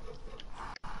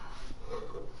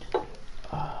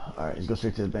 Alright, let's go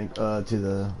straight to the bank, to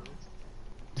the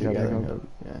gathering hub.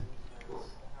 Yeah.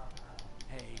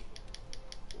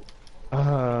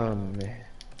 Man.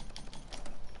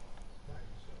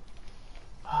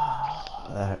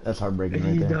 That's heartbreaking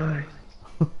right there. Died.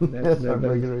 That's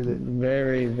heartbreaking right there.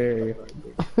 Very, very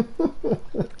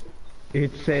heartbreaking.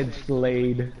 It said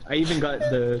Slade. I even got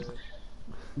the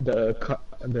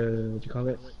what do you call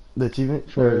it? The achievement?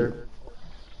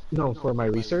 No, for my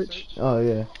research. Oh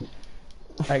yeah.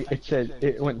 It said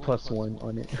it went +1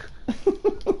 on it.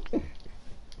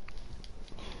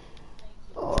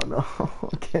 Oh no,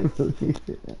 I can't believe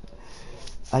it.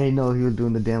 I didn't know he was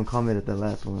doing the damn comment at that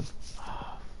last one.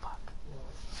 Oh, fuck.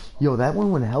 Yo, that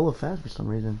one went hella fast for some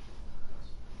reason.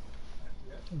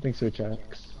 I think Switch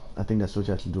X. I think that Switch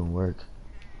actually doing work.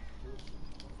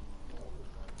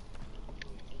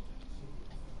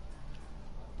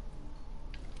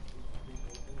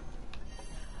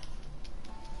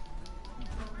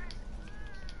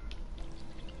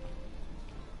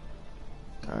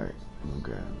 Alright, I'm gonna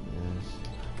grab this.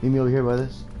 Meet me over here by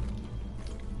this.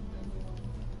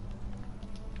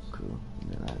 Cool.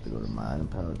 And then I have to go to my item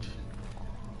pouch.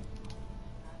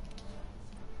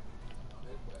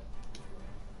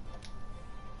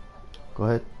 Go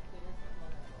ahead.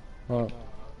 Oh.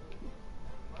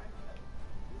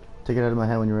 Take it out of my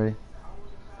hand when you're ready.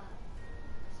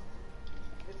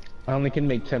 I only can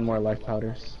make 10 more life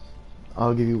powders.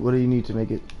 I'll give you. What do you need to make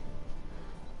it?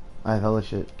 I have hella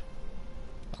shit.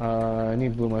 I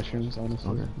need blue mushrooms, honestly.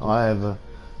 Okay. Oh, I have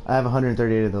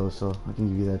 138 of those, so I can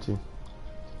give you that too.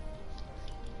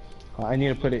 I need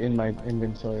to put it in my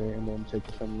inventory and then take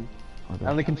it from you. Okay. I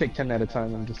only can take 10 at a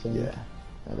time, I'm just saying. Yeah,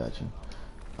 I got you.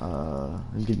 I'll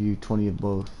give you 20 of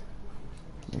both.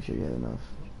 Make sure you have enough.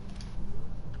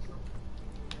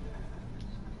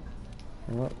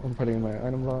 Alright, I'm putting in my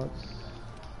item box.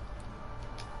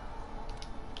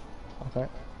 Okay.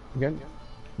 Good?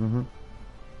 Mm-hmm.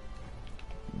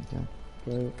 Okay.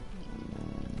 Good.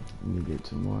 Let me get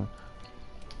 2 more.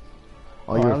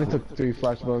 Oh, I only took 3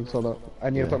 flashbugs, hold up. I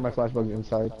need to put my flashbugs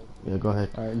inside. Yeah, go ahead.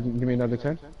 Alright, give me another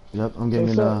 10. Yep, I'm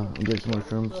getting I'm getting some more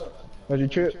shrooms. How's your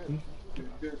trip?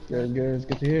 Good, good, it's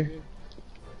good to hear.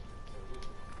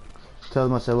 Tell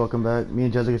them I said welcome back. Me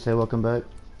and Jessica say welcome back.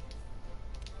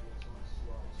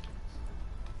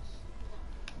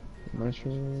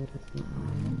 Mushroom.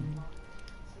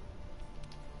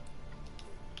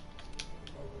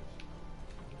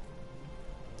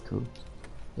 Cool.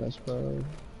 Flashbug.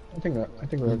 I think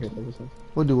we're okay for this one.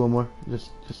 We'll do one more.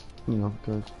 Just you know,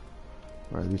 cause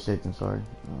rather be safe than sorry.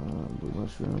 Blue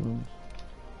mushrooms.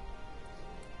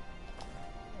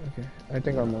 Okay, I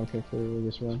think I'm okay for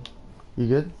this one. You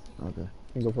good? Okay.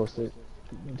 You can go post it.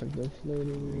 I'll take this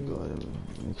lady. Go ahead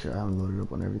and make sure I haven't loaded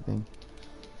up on everything.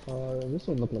 This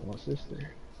one looked like my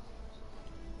sister.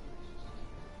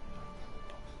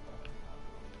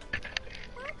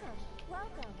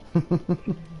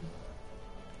 Welcome.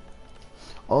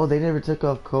 Oh, they never took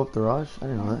off Co-op Garage? I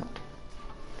didn't know that.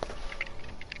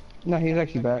 No, he's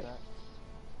actually back.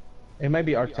 It might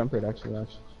be arc tempered actually.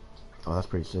 Oh, that's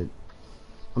pretty sick.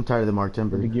 I'm tired of the Mark The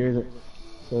Temper. gears,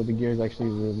 so the gears actually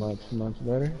were much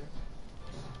better.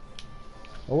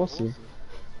 Oh, we'll see.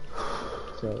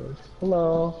 So,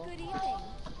 hello. Good evening.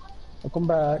 Welcome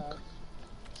back.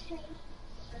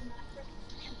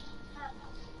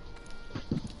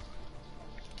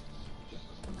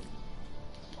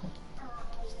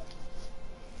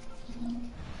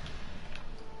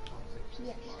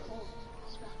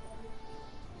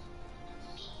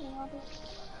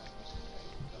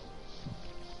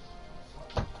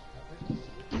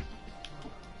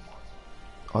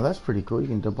 Oh, that's pretty cool. You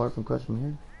can depart from quest from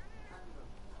here.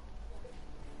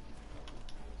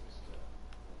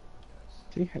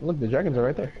 See, look, the dragons are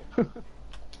right there.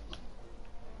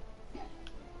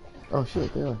 Oh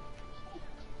shit, they are.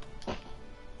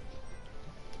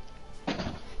 I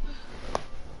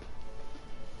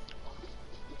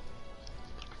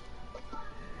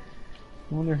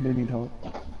wonder if they need help.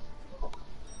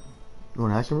 You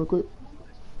want to action real quick?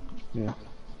 Yeah.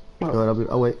 Go ahead, I'll be.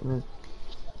 Oh wait. Man.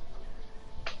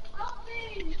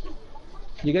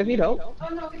 You guys need help?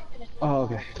 Oh,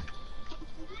 okay.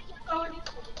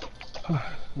 Okay.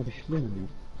 Okay.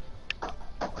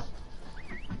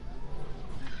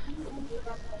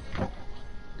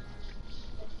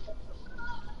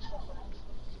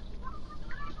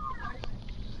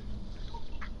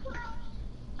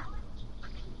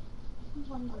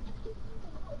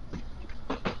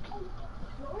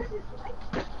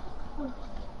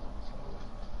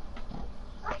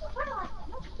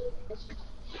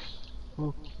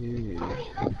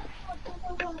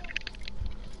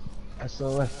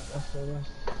 SOS, SOS.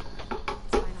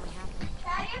 It's finally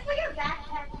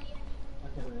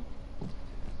happening.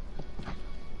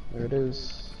 There it is.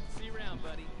 See you around,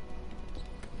 buddy.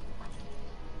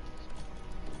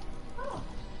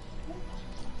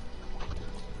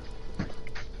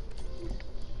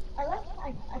 I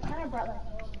kind of brought like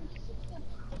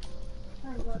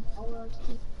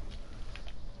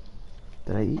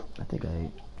Did I eat? I think I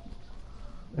ate.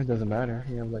 It doesn't matter.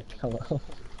 You have like hello.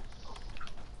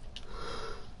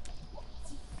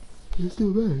 It still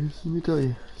matters. Let me tell you,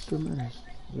 it still matters.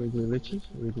 Wiggly Litchy,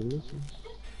 Wiggly Litchy.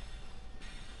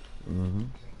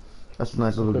 That's a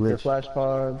nice little Equip your glitch. flash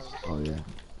pods. Oh yeah.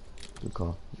 Good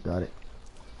call. Got it.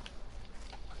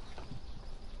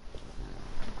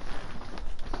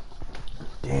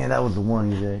 Damn, that was the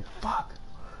one, EJ. Fuck.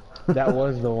 That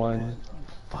was the one.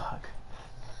 Fuck.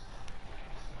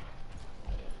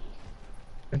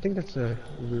 I think that's a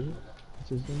root. What's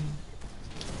his name?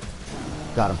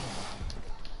 Got him.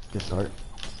 Good start.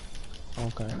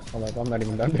 Okay. I'm like, I'm not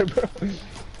even down there, bro.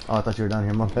 Oh, I thought you were down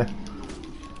here, my bad.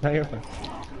 No, you're fine.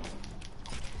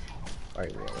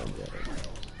 Alright, yeah.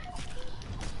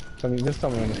 Just tell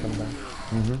me when to come back.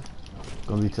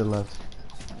 Gonna be to the left.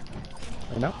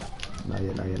 Right now? Not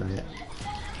yet, not yet, not yet.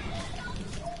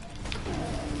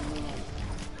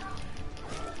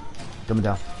 Coming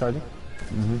down. Charging?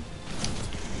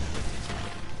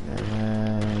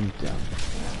 And down.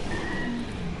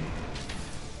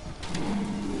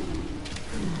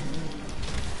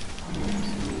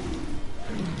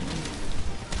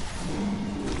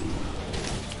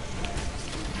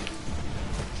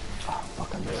 Oh,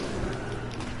 fuck, I missed it.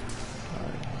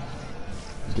 Alright.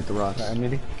 Let's get the rocks. Alright, I'm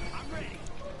ready.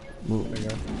 Move. There you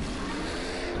go.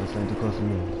 Don't stand too close to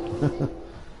me.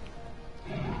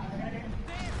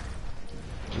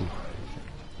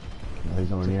 No, he's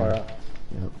nowhere Too far near. out.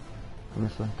 Yep. Come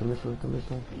this way, come this way, come this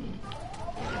way.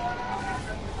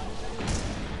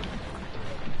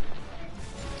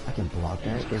 I can block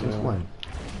that. Since when?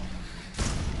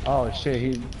 Oh shit,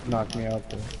 he knocked me out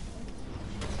there.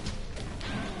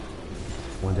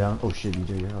 One down. Oh shit,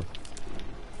 DJ, you're up.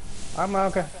 I'm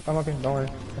okay. I'm okay. Don't worry.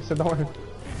 I said don't worry.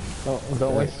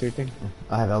 Don't waste your thing.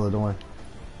 I have Ella, don't worry.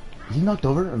 Is he knocked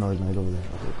over? Or no, he's not over there.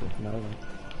 Okay, cool. No, no.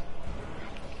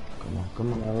 Come on,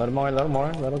 come on. Let him more, let him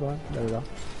more. Let him go. There we go.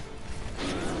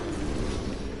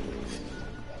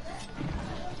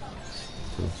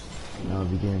 Cool. Now it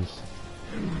begins.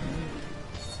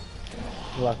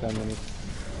 Lock that minute.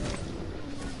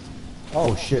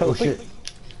 Oh shit, oh shit.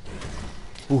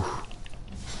 Oof.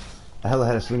 I hella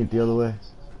had to swing it the other way.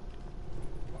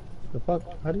 The fuck?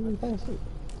 How do you even fall asleep?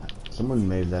 Someone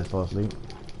made that fall asleep.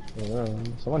 Oh,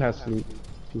 someone has sleep.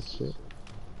 Piece of shit. Is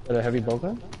that a heavy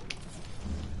bowgun?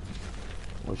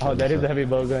 Oh, that is a heavy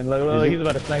bowgun. Look, he's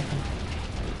about to snipe him.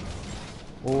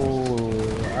 Oh,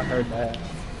 I heard that.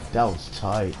 That was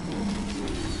tight.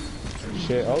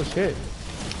 Shit, oh shit.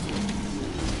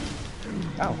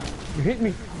 Ow, you hit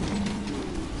me.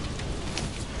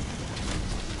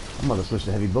 I'm about to switch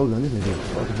to heavy bowgun. This nigga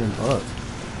fucking him up.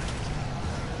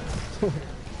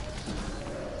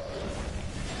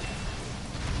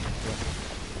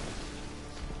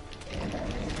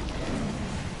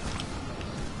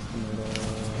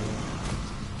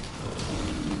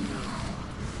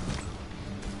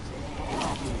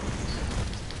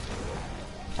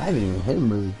 I haven't even hit him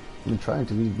really. I've been trying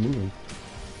to, he's moving.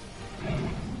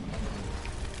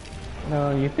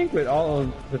 No, you think with all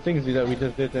of the things that we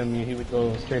just did, then he would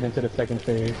go straight into the second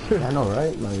phase. Yeah, I know,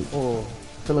 right? Like, Oh, I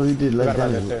feel like we did less Forgot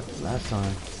about damage that last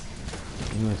time.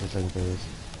 He went to second phase.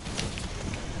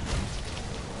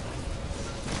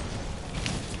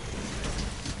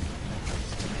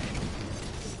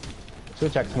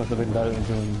 Switch Axe must have been better than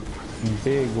doing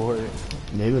big work.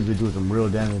 Yeah, he must be doing some real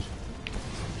damage.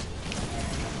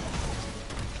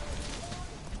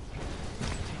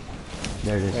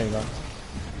 There it is. There you go.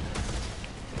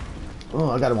 Oh,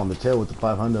 I got him on the tail with the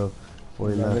 500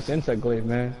 before he Man, left. this insect glaive,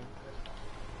 man.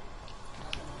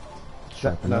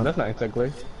 Strapping No, up. that's not insect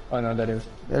glaive. Oh no, that is.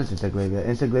 That's insect glaive, yeah.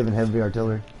 Insect glaive and heavy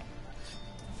artillery.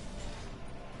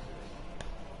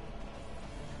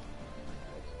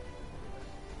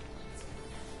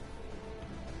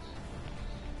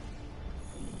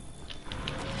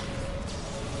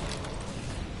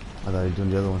 I thought he was doing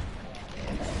the other one.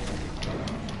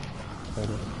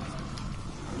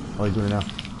 Oh, he's doing it now.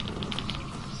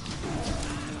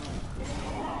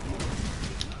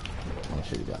 Oh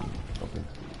shit, he got me. Okay.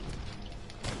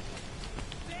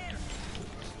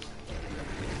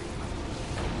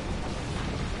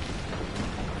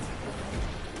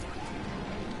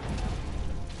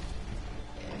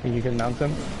 Think you can mount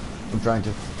him? I'm trying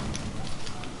to.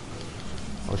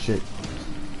 Oh shit.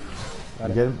 Got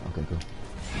You it. get him? Okay, cool.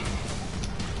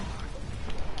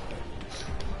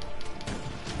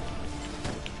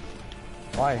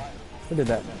 Why? Who did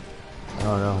that? I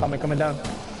don't know. Comet coming down.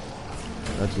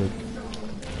 That's it.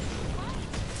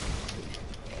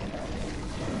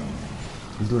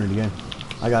 He's doing it again.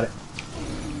 I got it.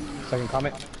 Second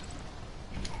comet.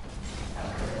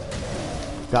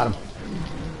 Got him.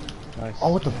 Nice.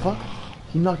 Oh, what the fuck?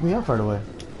 He knocked me out right away.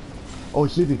 Oh,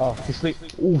 he's sleeping. Oh, he's asleep.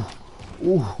 Ooh.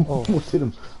 Ooh. Oh. Almost hit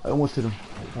him. I almost hit him.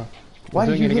 Oh. Why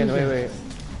He's did you doing it hit again? him? Wait,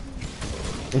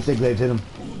 wait. Insect glaive hit him.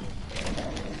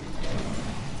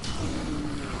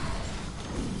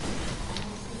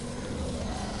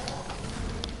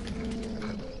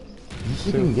 Is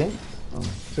he sleeping again? Oh.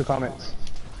 2 comets.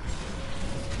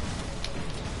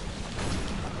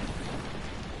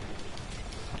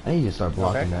 I need to start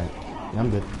blocking Okay. that. Yeah, I'm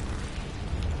good.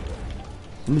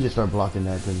 Let me just start blocking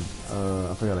that because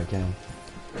I forgot I can.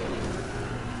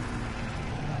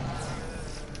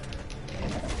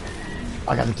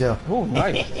 I got the tail. Oh,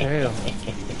 nice. Damn.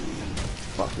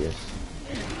 Fuck yes.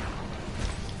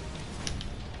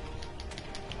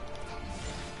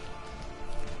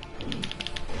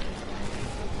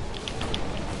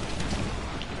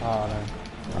 Oh, man.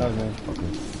 That was me.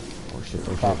 Okay. Oh shit,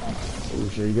 oh Pop. shit. Oh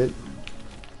shit, you good?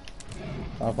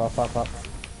 Pop, pop, pop, pop.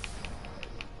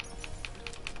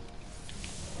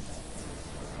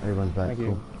 Everyone's back. Thank you.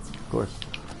 Cool. Of course.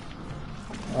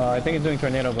 I think it's doing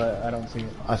tornado, but I don't see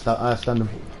it. I stunned him.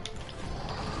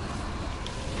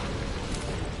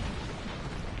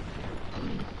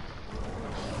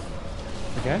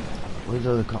 Again? Where's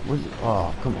the other where's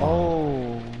oh, come on.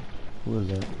 Oh. Who is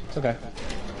that? It's okay.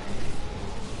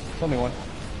 It's only one.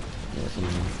 Yeah,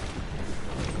 someone.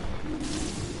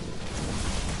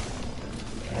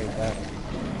 I hate that.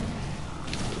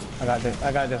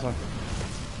 I got this one.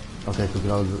 Okay,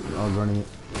 cool, I was running it.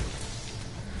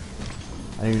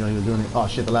 I didn't even know he was doing it. Oh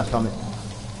shit, the last comment.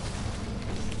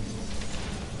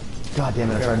 God damn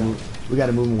it, I tried to move. We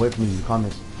gotta move him away from these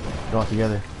comments. They're all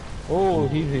together. Oh,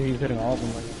 he's hitting all of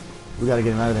them. Like, We gotta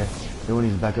get him out of there. Everyone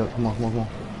needs to back up. Come on, come on, come on.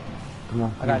 Come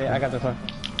on. I got it. I got this one.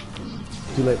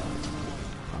 Too late.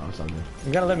 Oh, it's all good.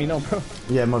 You gotta let me know, bro,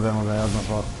 Yeah, my bad, my bad. That was my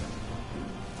fault.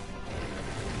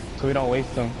 so we don't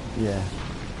waste them. Yeah.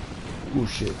 Oh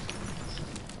shit.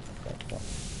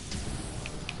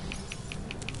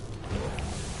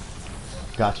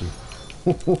 Got you.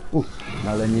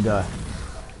 Not letting you die.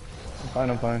 I'm fine.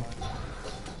 I'm fine.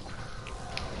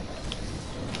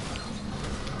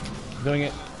 Doing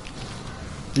it.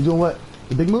 You doing what?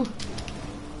 The big move?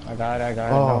 I got it. I got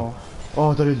it. Oh. No. Oh,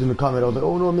 I thought he was doing the comment. I was like,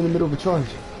 oh no, I'm in the middle of a charge.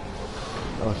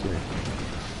 Oh shit.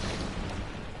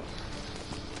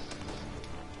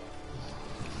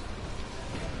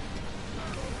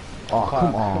 Oh,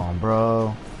 come on,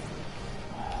 bro.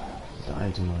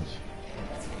 Dying too much.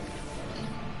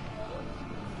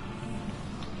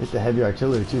 It's the heavy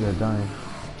artillery too that's dying.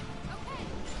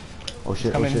 Oh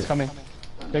shit, Coming. oh shit. He's coming.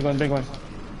 Big one. Big one.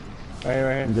 Right here.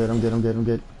 Right I'm here. good, I'm good, I'm good, I'm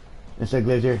good. Insect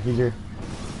glaive's here, he's here.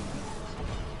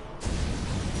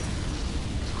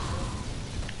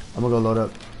 I'm gonna go load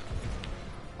up.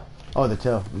 Oh, the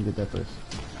tail. Let me get that first.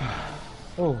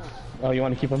 Oh. Oh, you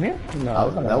want to keep him here? No. that's not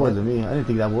That gonna work. wasn't me. I didn't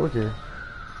think that would work here.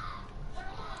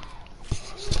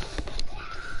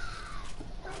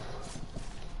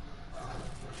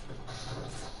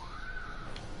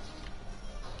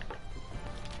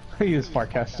 He is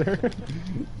Farcaster.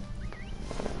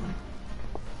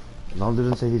 As long as it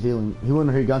doesn't say he's healing. He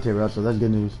wouldn't have Gigante route, so that's good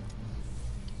news.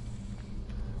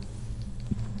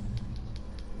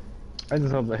 I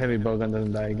just hope the heavy bowgun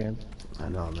doesn't die again. I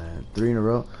know, man. 3 in a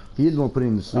row. He is the one putting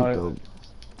him to sleep, Oh, though.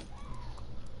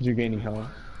 You're gaining health.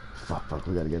 Fuck,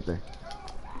 we gotta get there.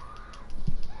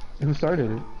 Who started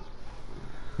it?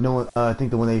 No one, I think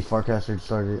the one that Farcaster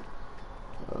started it.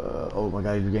 Oh my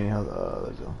god, he's regaining health.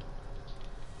 Let's go.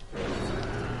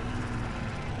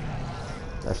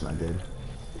 That's not good.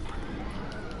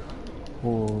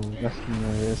 Oh, that's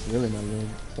really not good.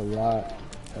 It's a lot.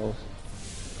 Oh,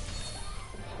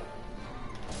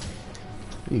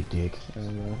 You dick. I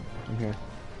don't know. I'm here.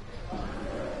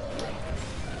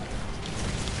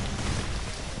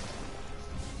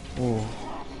 Oh.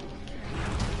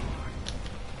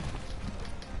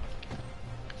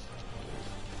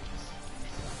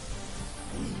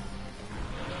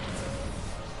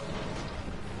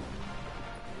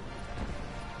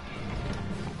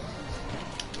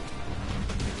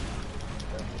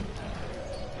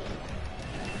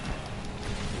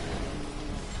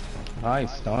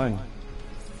 Nice stun.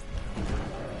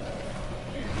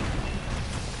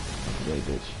 Okay,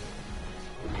 bitch.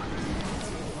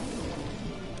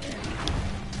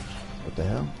 What the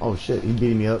hell? Oh shit, he's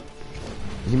beating me up.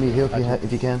 Give me a heal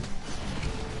if you can.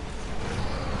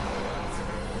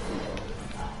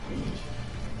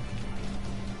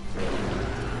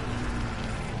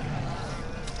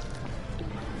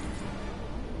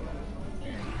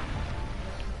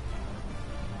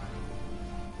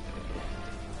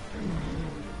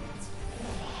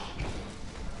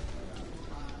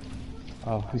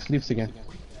 Oh, he sleeps again.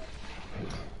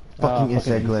 Fucking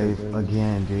insect glaive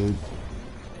again, dude.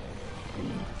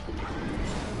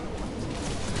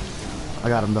 I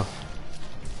got him though.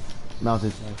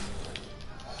 Mounted.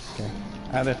 Okay.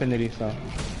 I have affinity, so.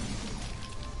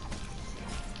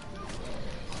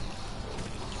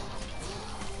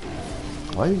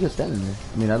 Why are you just standing there?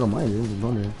 I mean, I don't mind it. I'm just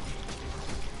wondering.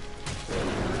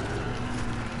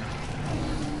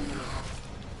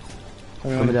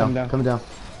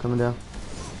 Coming down.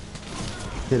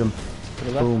 Hit him. To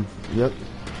the left? Boom. Yep.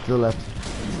 To the left.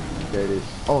 There it is.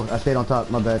 Oh, I stayed on top.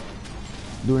 My bad.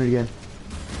 Doing it again.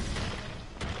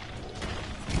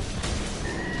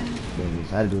 There it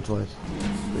is. I had to do it twice.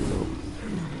 Pretty dope.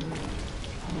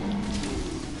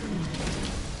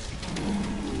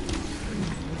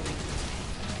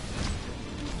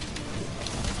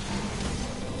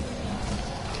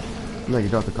 Look, you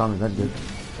dropped the comment. That's good.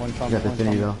 One You comment. got the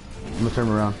affinity though. I'm gonna turn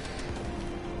him around.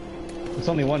 It's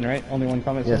only one, right? Only one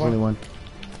comment Yeah, so it's far? only one.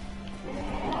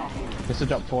 This will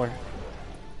drop 4.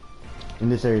 In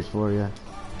this area, it's 4, yeah.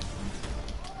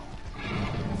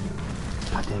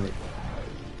 God damn it.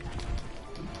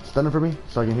 Stun him for me,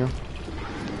 so I can heal.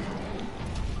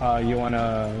 You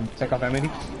wanna take off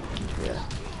enemy? Yeah.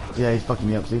 Yeah, he's fucking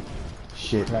me up, see?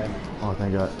 Shit. Right. Oh,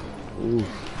 thank God. Ooh.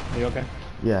 Are you okay?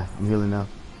 Yeah, I'm healing now.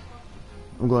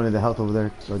 I'm going to the health over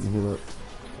there so I can heal up.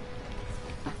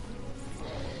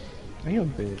 Are you a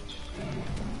bitch?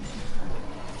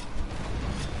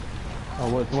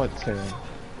 Oh, what, Sarah?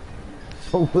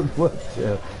 Oh, what?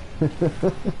 Yeah.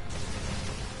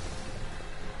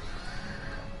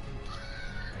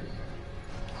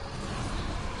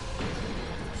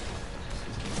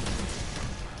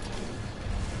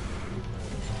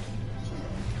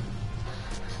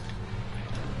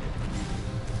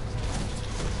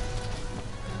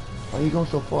 Why are you going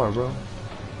so far, bro?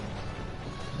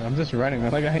 I'm just running.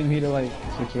 Like I need to like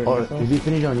secure myself. Is he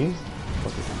finished on you?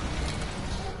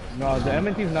 No, the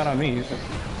MNT's not on me. He's just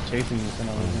chasing me for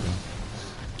no reason.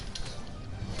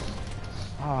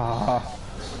 Ah.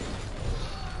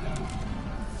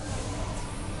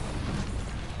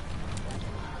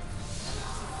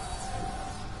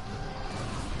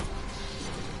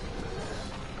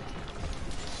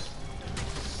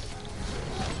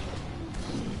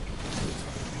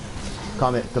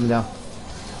 Comet, coming down.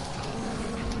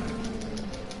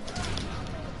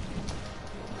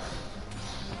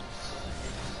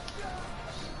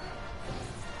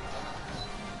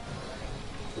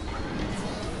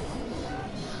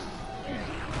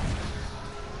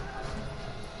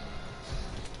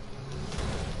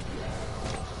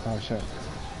 Oh shit.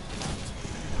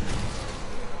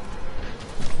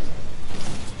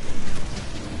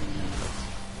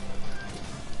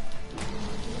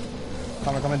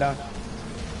 Coming down.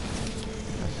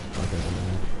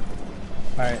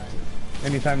 Alright.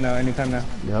 Anytime now.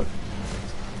 Yep.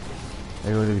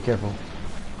 Everybody be careful.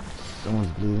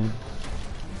 Someone's bleeding.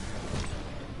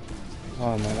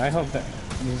 Oh man, I hope that...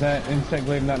 Does that insect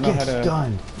glaive not know how to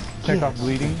Stunned. check off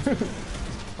bleeding?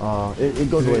 It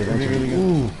goes away Is it eventually. really good?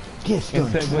 Ooh, get stung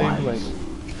Insect twice. blade, like.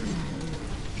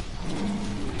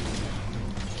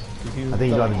 I think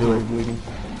he's about to do it. Bleeding.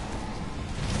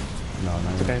 No,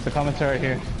 not Okay, yet. it's a commentary right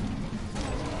here.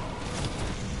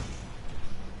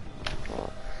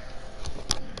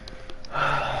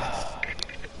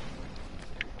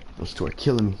 Those two are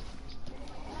killing me.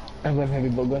 I blame heavy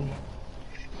bowgun.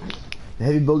 The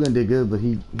heavy bowgun did good, but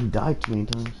he died too many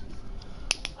times.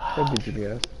 That'd be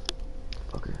GPS.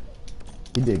 Okay.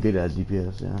 He did good at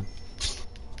DPS, yeah.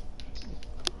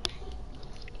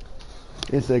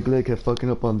 Insect leg kept fucking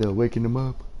up on there, waking him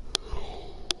up.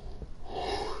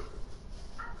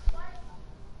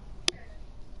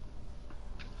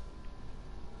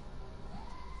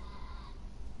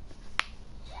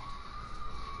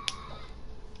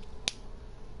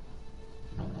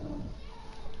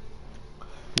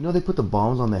 You know they put the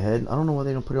bombs on the head? I don't know why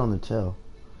they don't put it on the tail.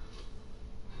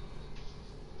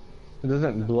 It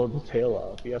doesn't blow the tail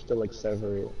off. You have to like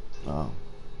sever it. Oh.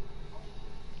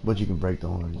 But you can break the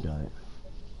horn, you got it.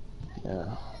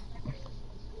 Yeah.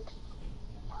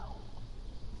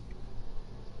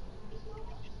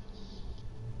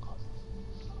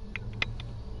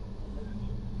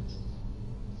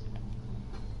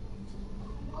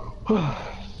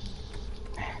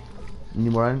 You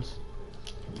need more items?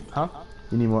 Huh?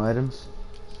 You need more items?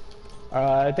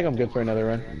 I think I'm good for another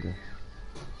run. Okay.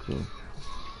 Cool.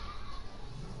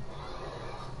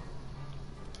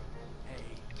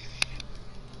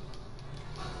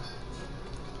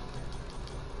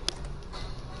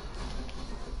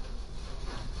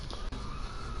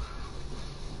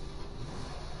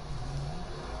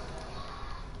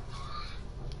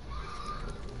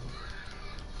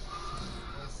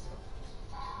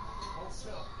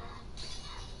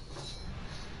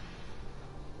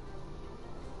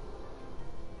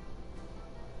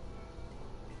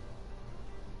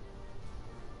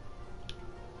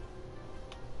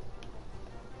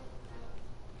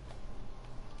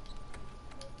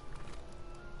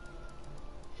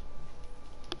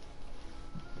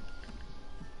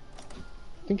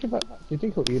 Think about. Do you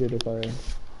think he'll eat it if I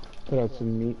put out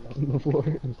some meat on the floor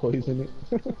and poison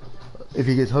it? If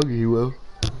he gets hungry, he will.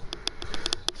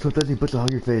 Sometimes he puts a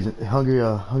hungry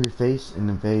face and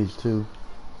then phase 2.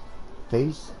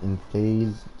 Face and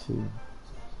phase 2.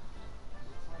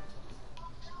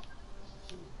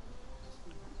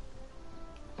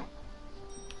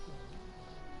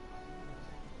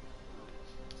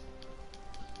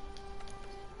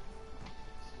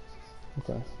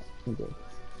 Okay, I'm good.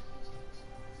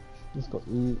 Let's go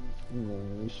eat, and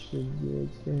then we should be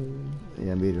okay.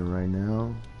 Yeah, I'm eating right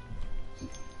now.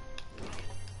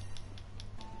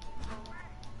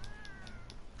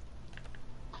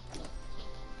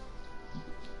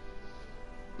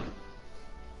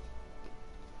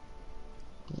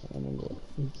 I'm gonna go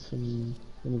eat some.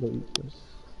 Let me go eat first.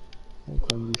 I'll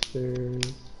climb these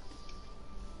stairs.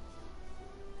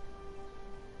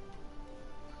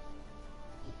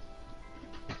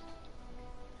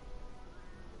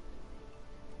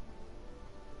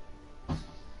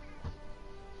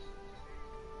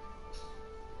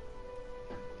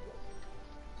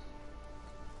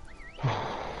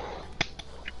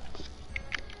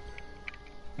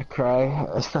 I cry.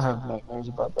 I still have nightmares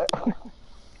about that.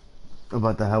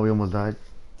 About the how we almost died.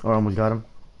 Or almost got him.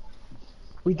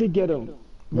 We did get him. We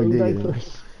But we did died get him.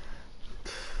 first.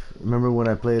 Remember when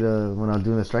I played, when I was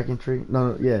doing the striking tree?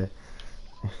 No, yeah.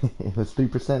 It was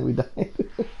 3%, we died.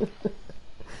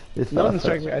 No one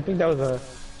struck me. I think that was a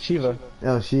Shiva.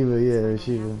 Oh, Shiva, yeah,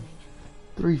 Shiva.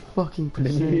 3 fucking Then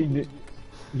percent.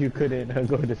 you couldn't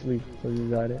go to sleep, so you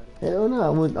got it. Hell no, I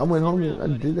went home and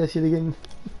I did that shit again.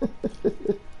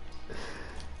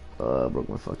 I broke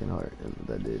my fucking heart. That's what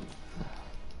that did.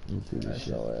 Let me see this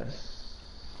shit. SOS.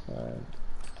 Alright.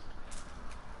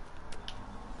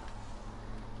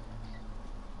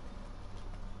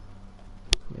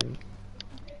 Maybe.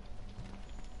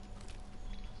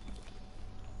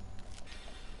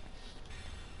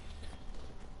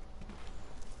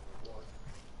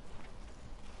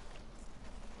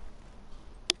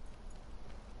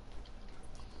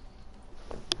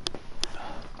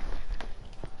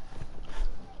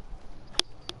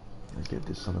 Let's get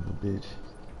this son of a bitch.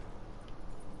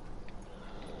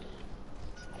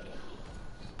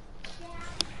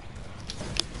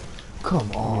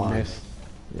 Come on. Missed.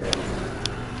 Yeah.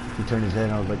 He turned his head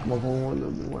and I was like, come on, a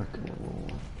little bit more. Come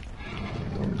on.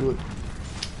 Don't do it.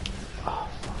 Oh,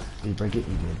 fuck. Did you break it?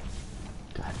 You did.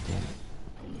 God damn it.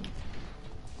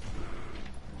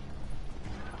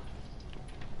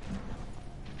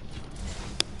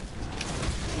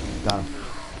 Got him.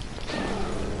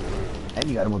 And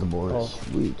you got him with the board. Oh.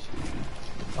 Sweet.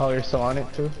 Oh, you're still on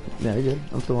it too? Yeah, you're good.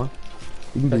 I'm still on.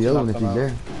 You can do That the should other not one if come he's out.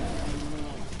 there.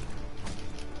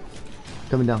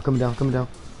 Coming down, coming down, coming down.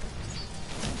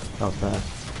 That was fast.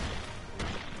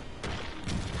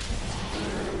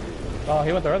 Oh,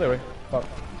 he went the other way. Fuck.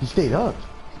 He stayed up.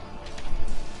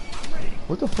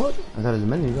 What the fuck? I got his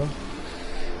minute ago.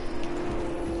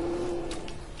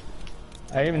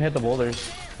 I even hit the boulders.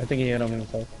 I think he hit them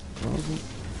himself. Oh,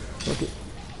 fuck it.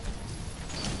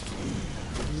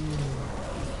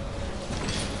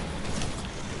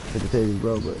 Hit the table,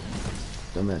 bro, but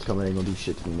dumbass coming ain't gonna do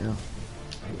shit to me now.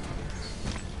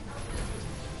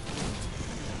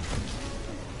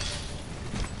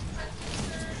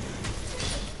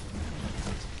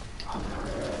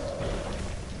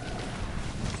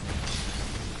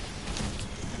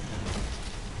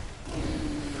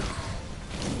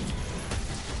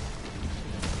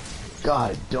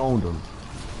 God, it domed him.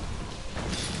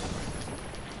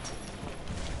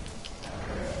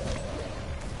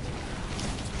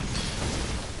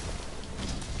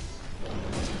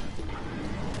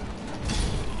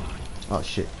 Oh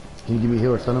shit. Can you give me a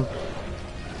heal or stun him?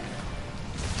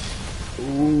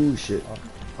 Ooh shit.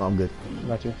 Oh, I'm good.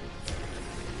 Got you.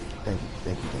 Thank you,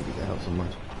 thank you, thank you. That helps so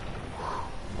much.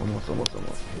 Almost. One more.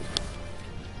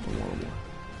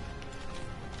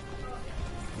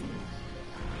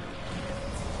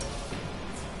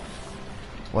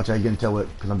 Watch out, you getting tail whip,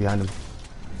 because I'm behind him.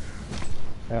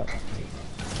 Yeah.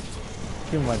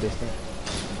 Give him my distance.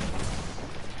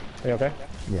 Are you okay?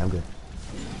 Yeah, I'm good.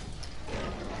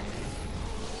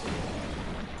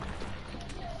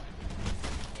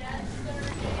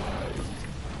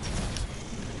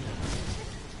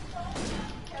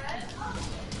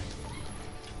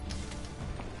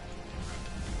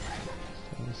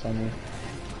 It's on me.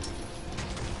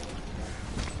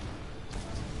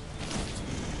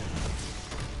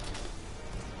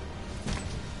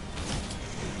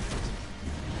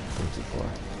 Too far.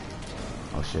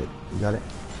 Oh shit, you got it?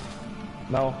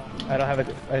 No, I don't have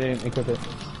it. I didn't equip it.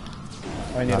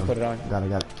 I need to put it on. Got it.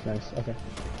 Nice. Okay.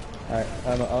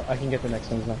 Alright. I can get the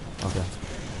next ones now. Okay.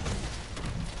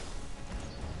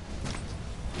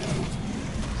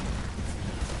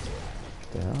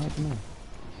 The hell happened there?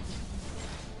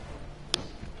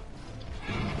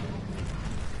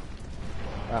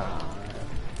 Ah.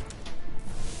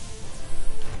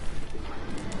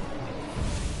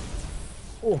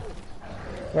 Oh.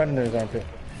 Right under his armpit.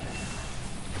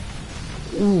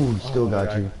 Ooh, still my got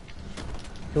God. you.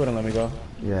 He wouldn't let me go.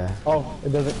 Yeah. Oh,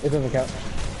 it doesn't count.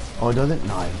 Oh, it doesn't?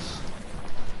 Nice.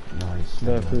 Nice.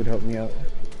 The food helped me out.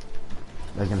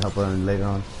 That can help her later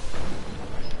on.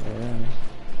 Yeah.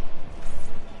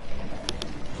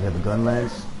 You have a gun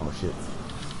lance? Oh shit.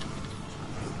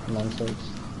 Long swords.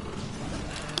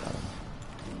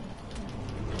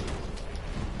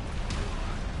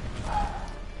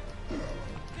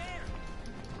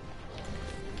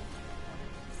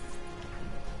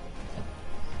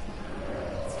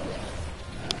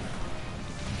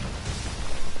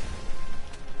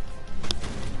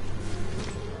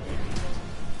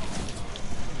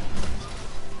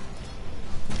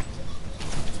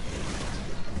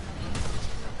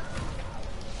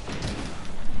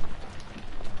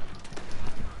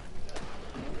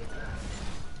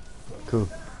 Cool.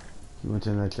 You went to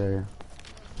the next area.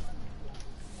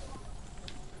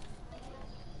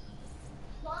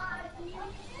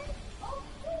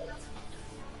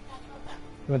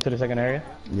 You went to the second area?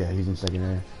 Yeah, he's in second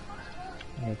area.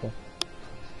 Okay, cool.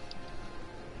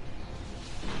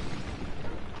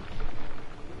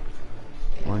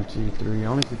 One, two, three. I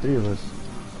only see three of us.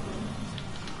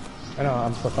 I know,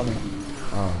 I'm still coming.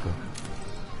 Oh, okay.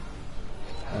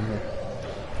 I'm here.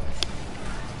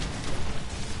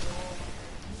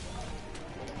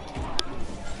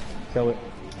 Kill it.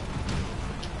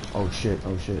 Oh shit, I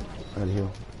gotta heal.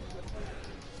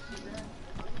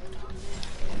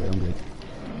 Okay, I'm good.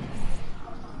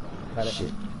 Got it.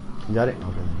 Shit. You got it? Okay,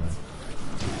 you got it.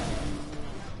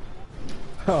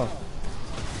 Oh.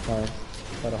 Sorry.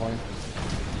 Got a horn.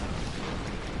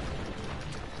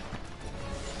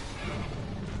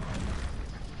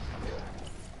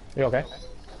 You okay?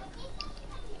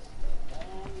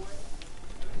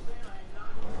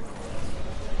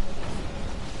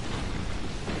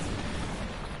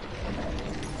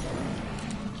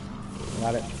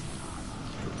 Got it.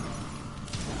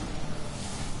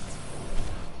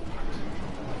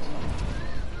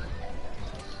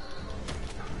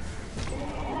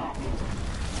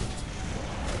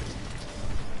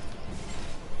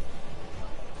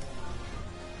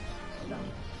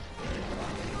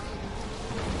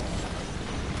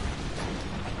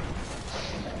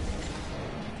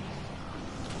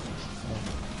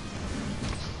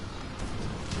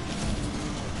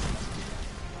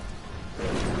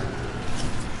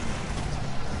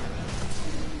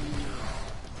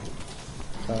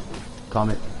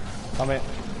 Comment. Comment.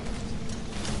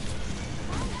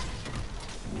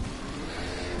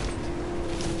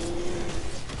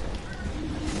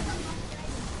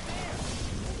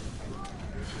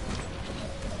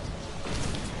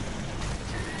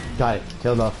 Got it.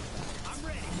 Killed off.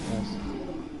 Nice.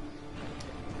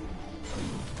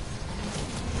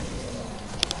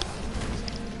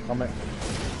 Comment.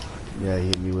 Yeah, he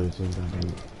hit me with it too. God damn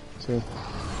it. 2.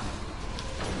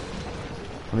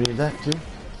 How many is that? 2?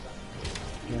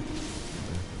 Yeah.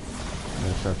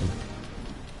 Yeah, sharpen.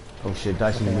 Oh shit,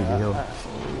 Dyson Okay, needs to heal.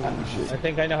 I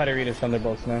think I know how to read his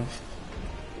thunderbolts now.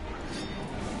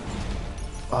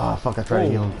 Oh fuck, I tried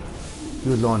to heal him. He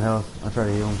was low on health. I tried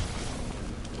to heal him.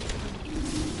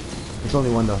 It's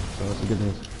only one though, so that's a good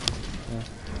news.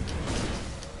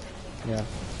 Yeah. Yeah.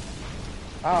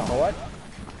 Oh, what?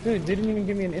 Dude, didn't even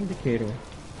give me an indicator.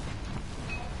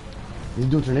 You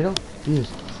do a tornado? Jesus.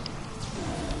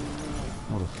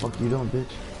 What the fuck you doing,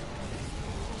 bitch?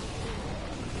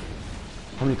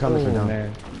 How many comments are down?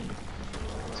 Man.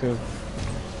 2.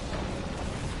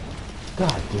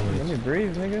 God damn Let me it.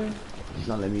 breathe, nigga. He's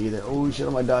not letting me either. Oh shit, I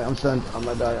might die. I'm stunned. I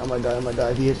might die. I might die. I might die.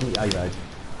 If he hits me, I died.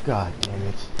 God damn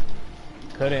it.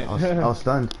 Couldn't. I was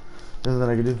stunned. There's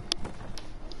nothing I could do.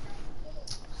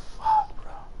 Fuck,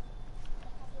 bro.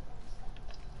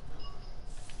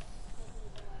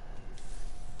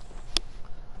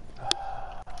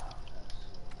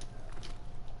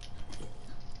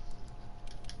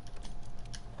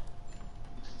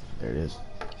 There it is.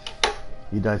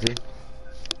 You died too?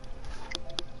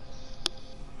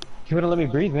 You wouldn't let me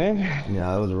breathe, man.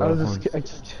 Yeah, that was a I rough was one. just, I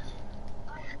just...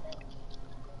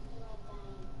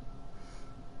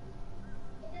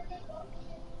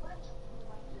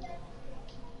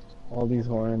 All these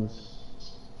horns.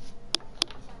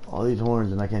 All these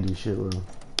horns and I can't do shit with them.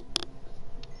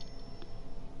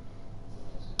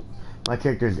 My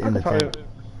character's in the tent.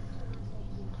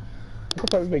 I could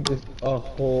probably make this a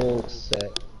whole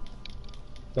set.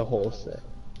 The whole set.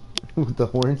 With the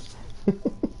horns.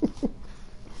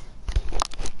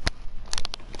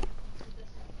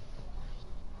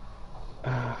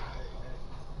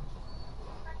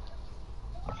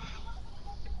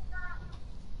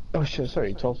 Oh shit,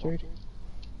 sorry, 12:30?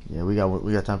 Yeah, we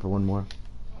got time for one more.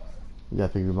 You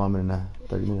gotta pick your mom in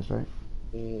 30 minutes, right?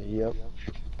 Yep.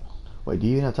 Wait, do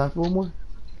you even have time for one more?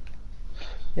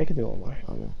 Yeah, I can do one more.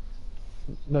 Okay.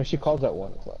 No, she calls at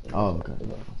 1 o'clock. Oh, okay.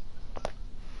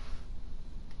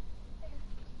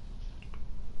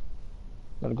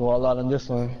 Gotta go all out on this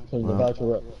one, because the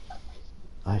voucher up.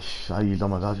 I used all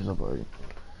my vouchers up already.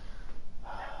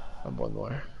 I'm one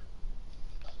more.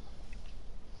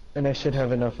 And I should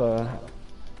have enough, for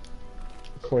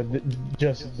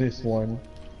just this one.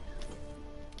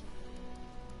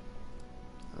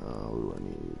 What do I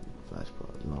need? Flash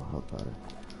powder. No, health powder.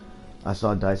 I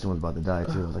saw Dyson was about to die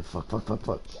too. I was like, fuck, fuck, fuck,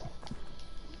 fuck.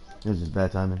 It was just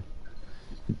bad timing.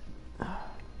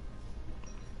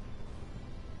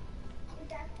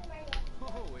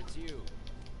 Oh, it's you.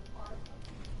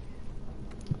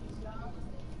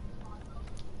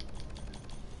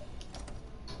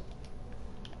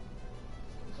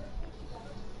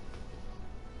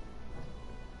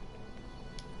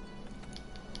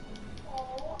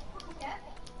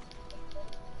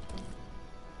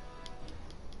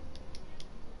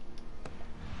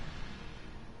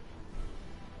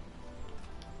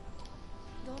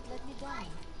 Don't let me down.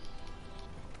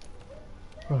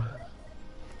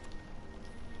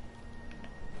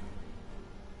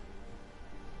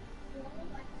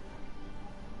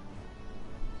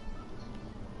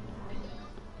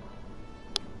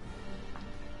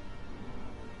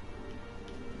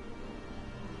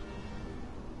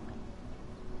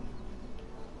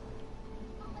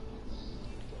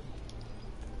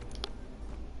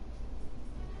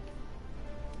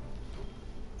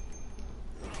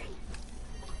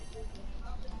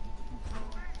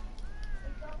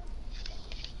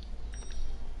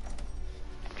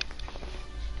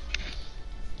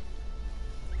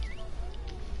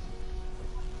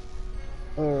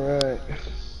 Alright.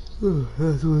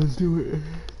 That's what let's do it.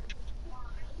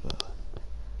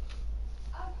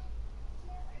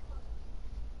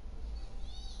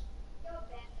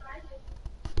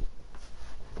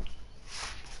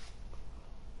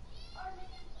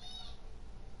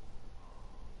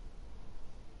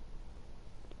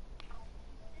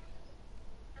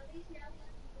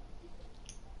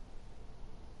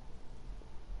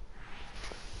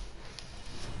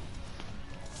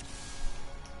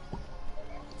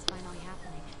 It's finally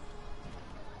happening.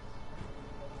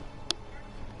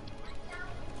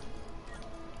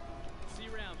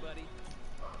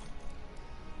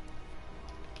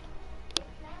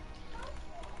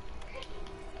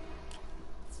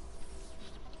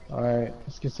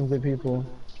 Get some good people.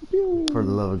 For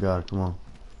the love of God, come on.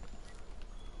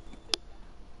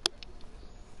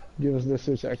 Give us this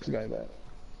Switch X guy back.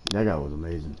 That guy was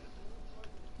amazing.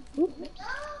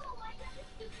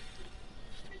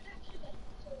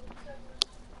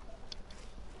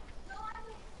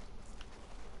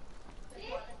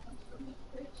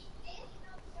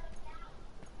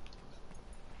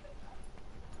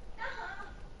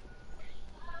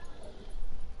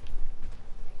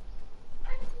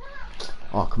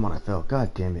 Oh, come on, I fell.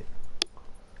 God damn it.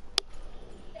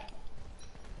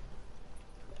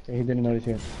 Yeah, he didn't notice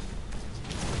yet.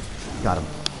 Got him.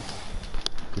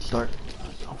 Good start.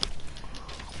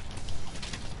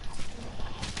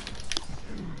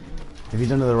 If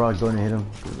he's under the rocks, go ahead and hit him.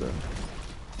 'Cause,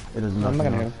 it doesn't. I'm not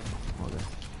gonna hit him. Okay.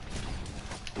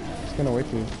 Just gonna wait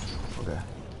for you. Okay.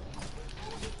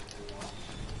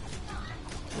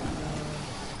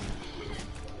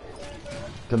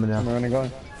 Coming I'm down. running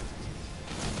going.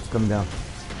 Coming down.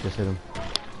 Just hit him.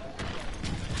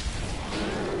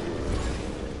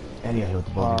 And he got hit with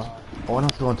the ball. Oh, and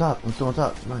I'm still on top. I'm still on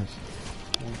top. Nice.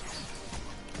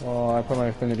 Oh, I put my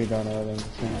affinity down earlier.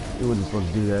 It wasn't supposed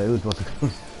to do that. It was supposed to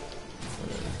come.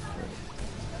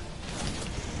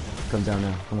 Come down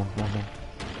now. Come on, come on, come on.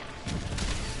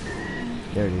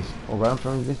 There it is. Oh, right in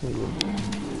front of this nigga.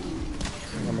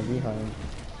 I'm a behind.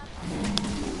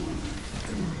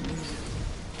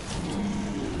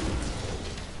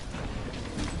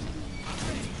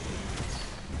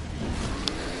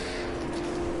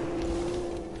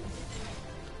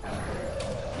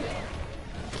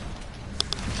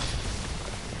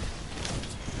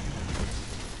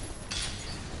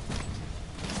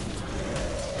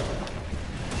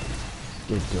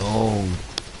 Get domed.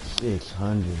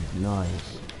 600.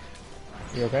 Nice.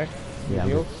 You okay? Yeah, I'm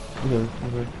healed? good. I'm good. I'm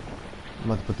good.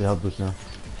 I'm about to put the health boost now.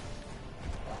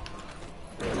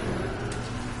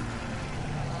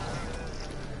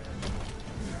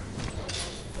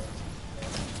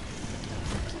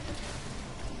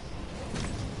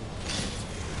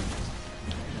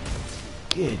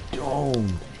 Get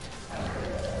domed.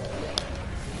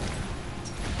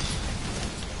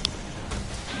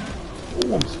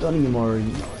 Oh, I'm stunning him already.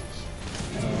 Nice.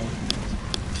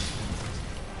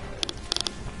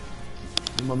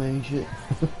 My man shit.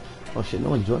 Oh shit, no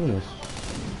one's joining us.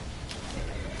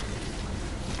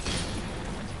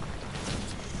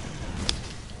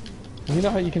 You know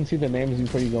how you can see the names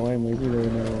before you go in? Maybe they're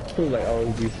know. Like, oh,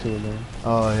 it's these two of them.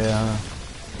 Oh yeah.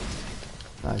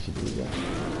 I should do that.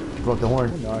 Broke the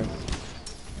horn. Oh, nice.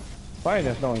 Fine,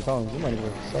 that's no one comes. You might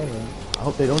go solo. I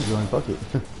hope they don't join. Fuck it.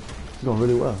 It's going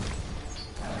really well.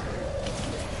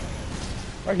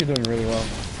 Actually doing really well.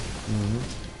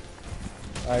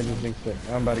 Mm-hmm. I just think that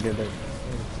I'm about to get there.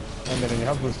 I'm getting a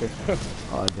health booster.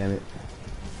 Oh damn it.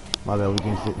 My bad, we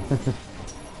jinxed it.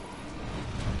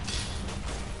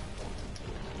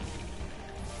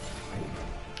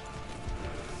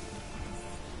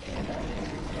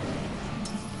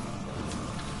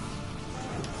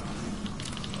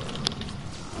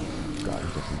 God,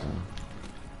 it's just in time.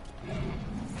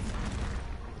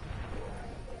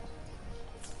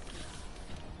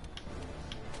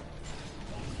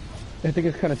 I think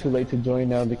it's kind of too late to join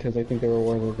now because I think the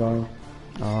rewards are gone.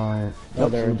 Alright. Oh,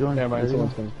 Nope, there. we joined. Never mind, There you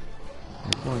someone's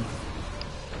go. coming.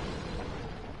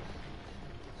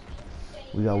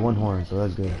 We got one horn, so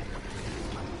that's good.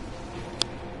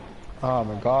 Oh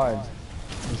my god.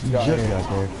 This You guy just here. got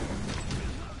there.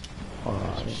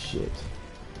 Oh shit.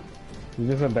 You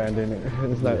just abandoned it.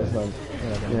 It's not, it's not.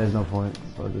 Yeah, there's no point.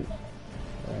 Fuck it.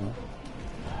 Yeah.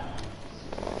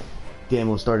 Damn,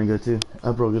 it was starting good too.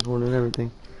 I broke his horn and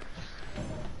everything.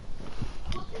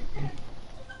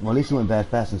 Well, at least it went bad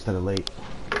fast instead of late.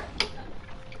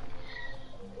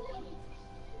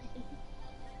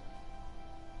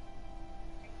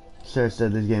 Sarah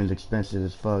said this game is expensive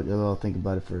as fuck. I'll think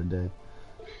about it for a day.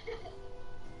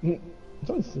 It's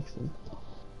only 60.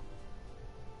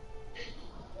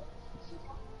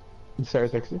 Sarah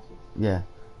texted you? Yeah.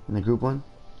 In the group one?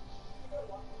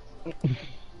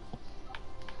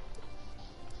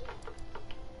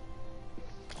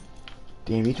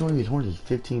 Damn, each one of these horns is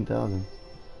 15,000. It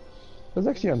was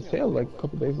actually on sale like a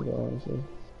couple days ago, honestly.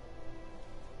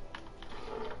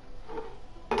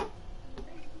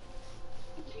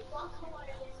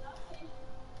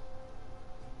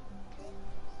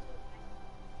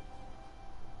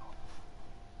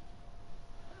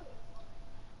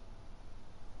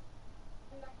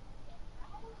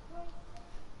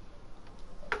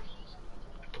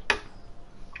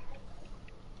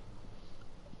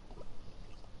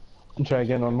 Try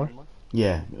again one more.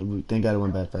 Yeah, thank God it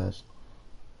went bad fast.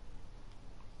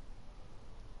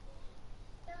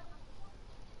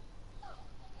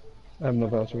 I have no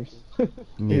vouchers. Neither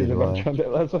Here's a do I. voucher on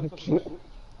that last one.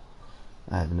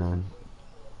 I have none.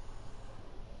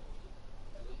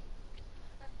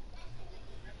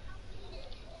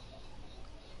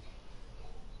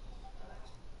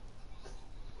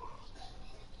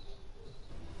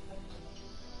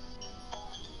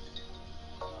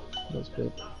 That's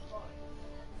good.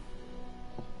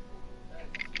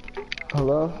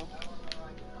 Hello?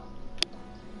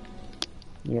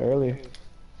 You're early.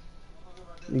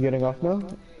 You getting off now?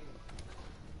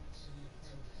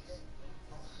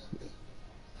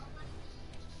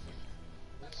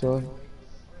 Soon?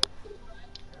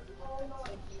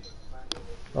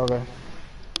 Okay.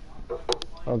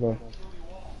 Okay.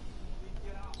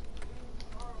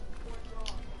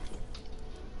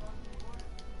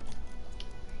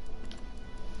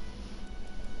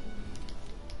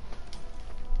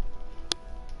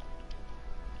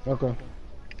 Okay.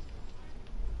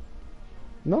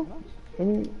 No? I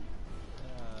mean...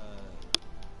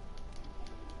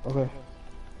 Okay.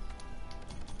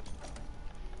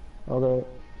 Okay.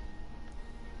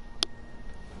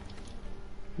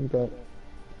 Okay.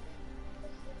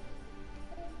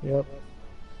 Yep.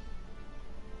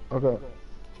 Okay.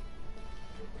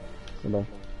 Goodbye.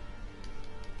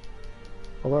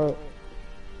 Okay.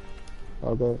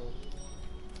 Okay.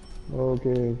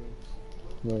 Okay.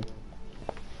 Bye.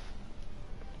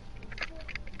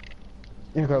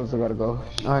 Yeah, I also gotta go.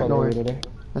 Alright, no Call it worries. today.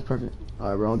 That's perfect.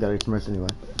 Alright, bro, I gotta get some rest anyway.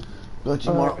 Go Alright.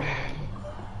 tomorrow.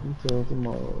 Until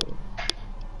tomorrow.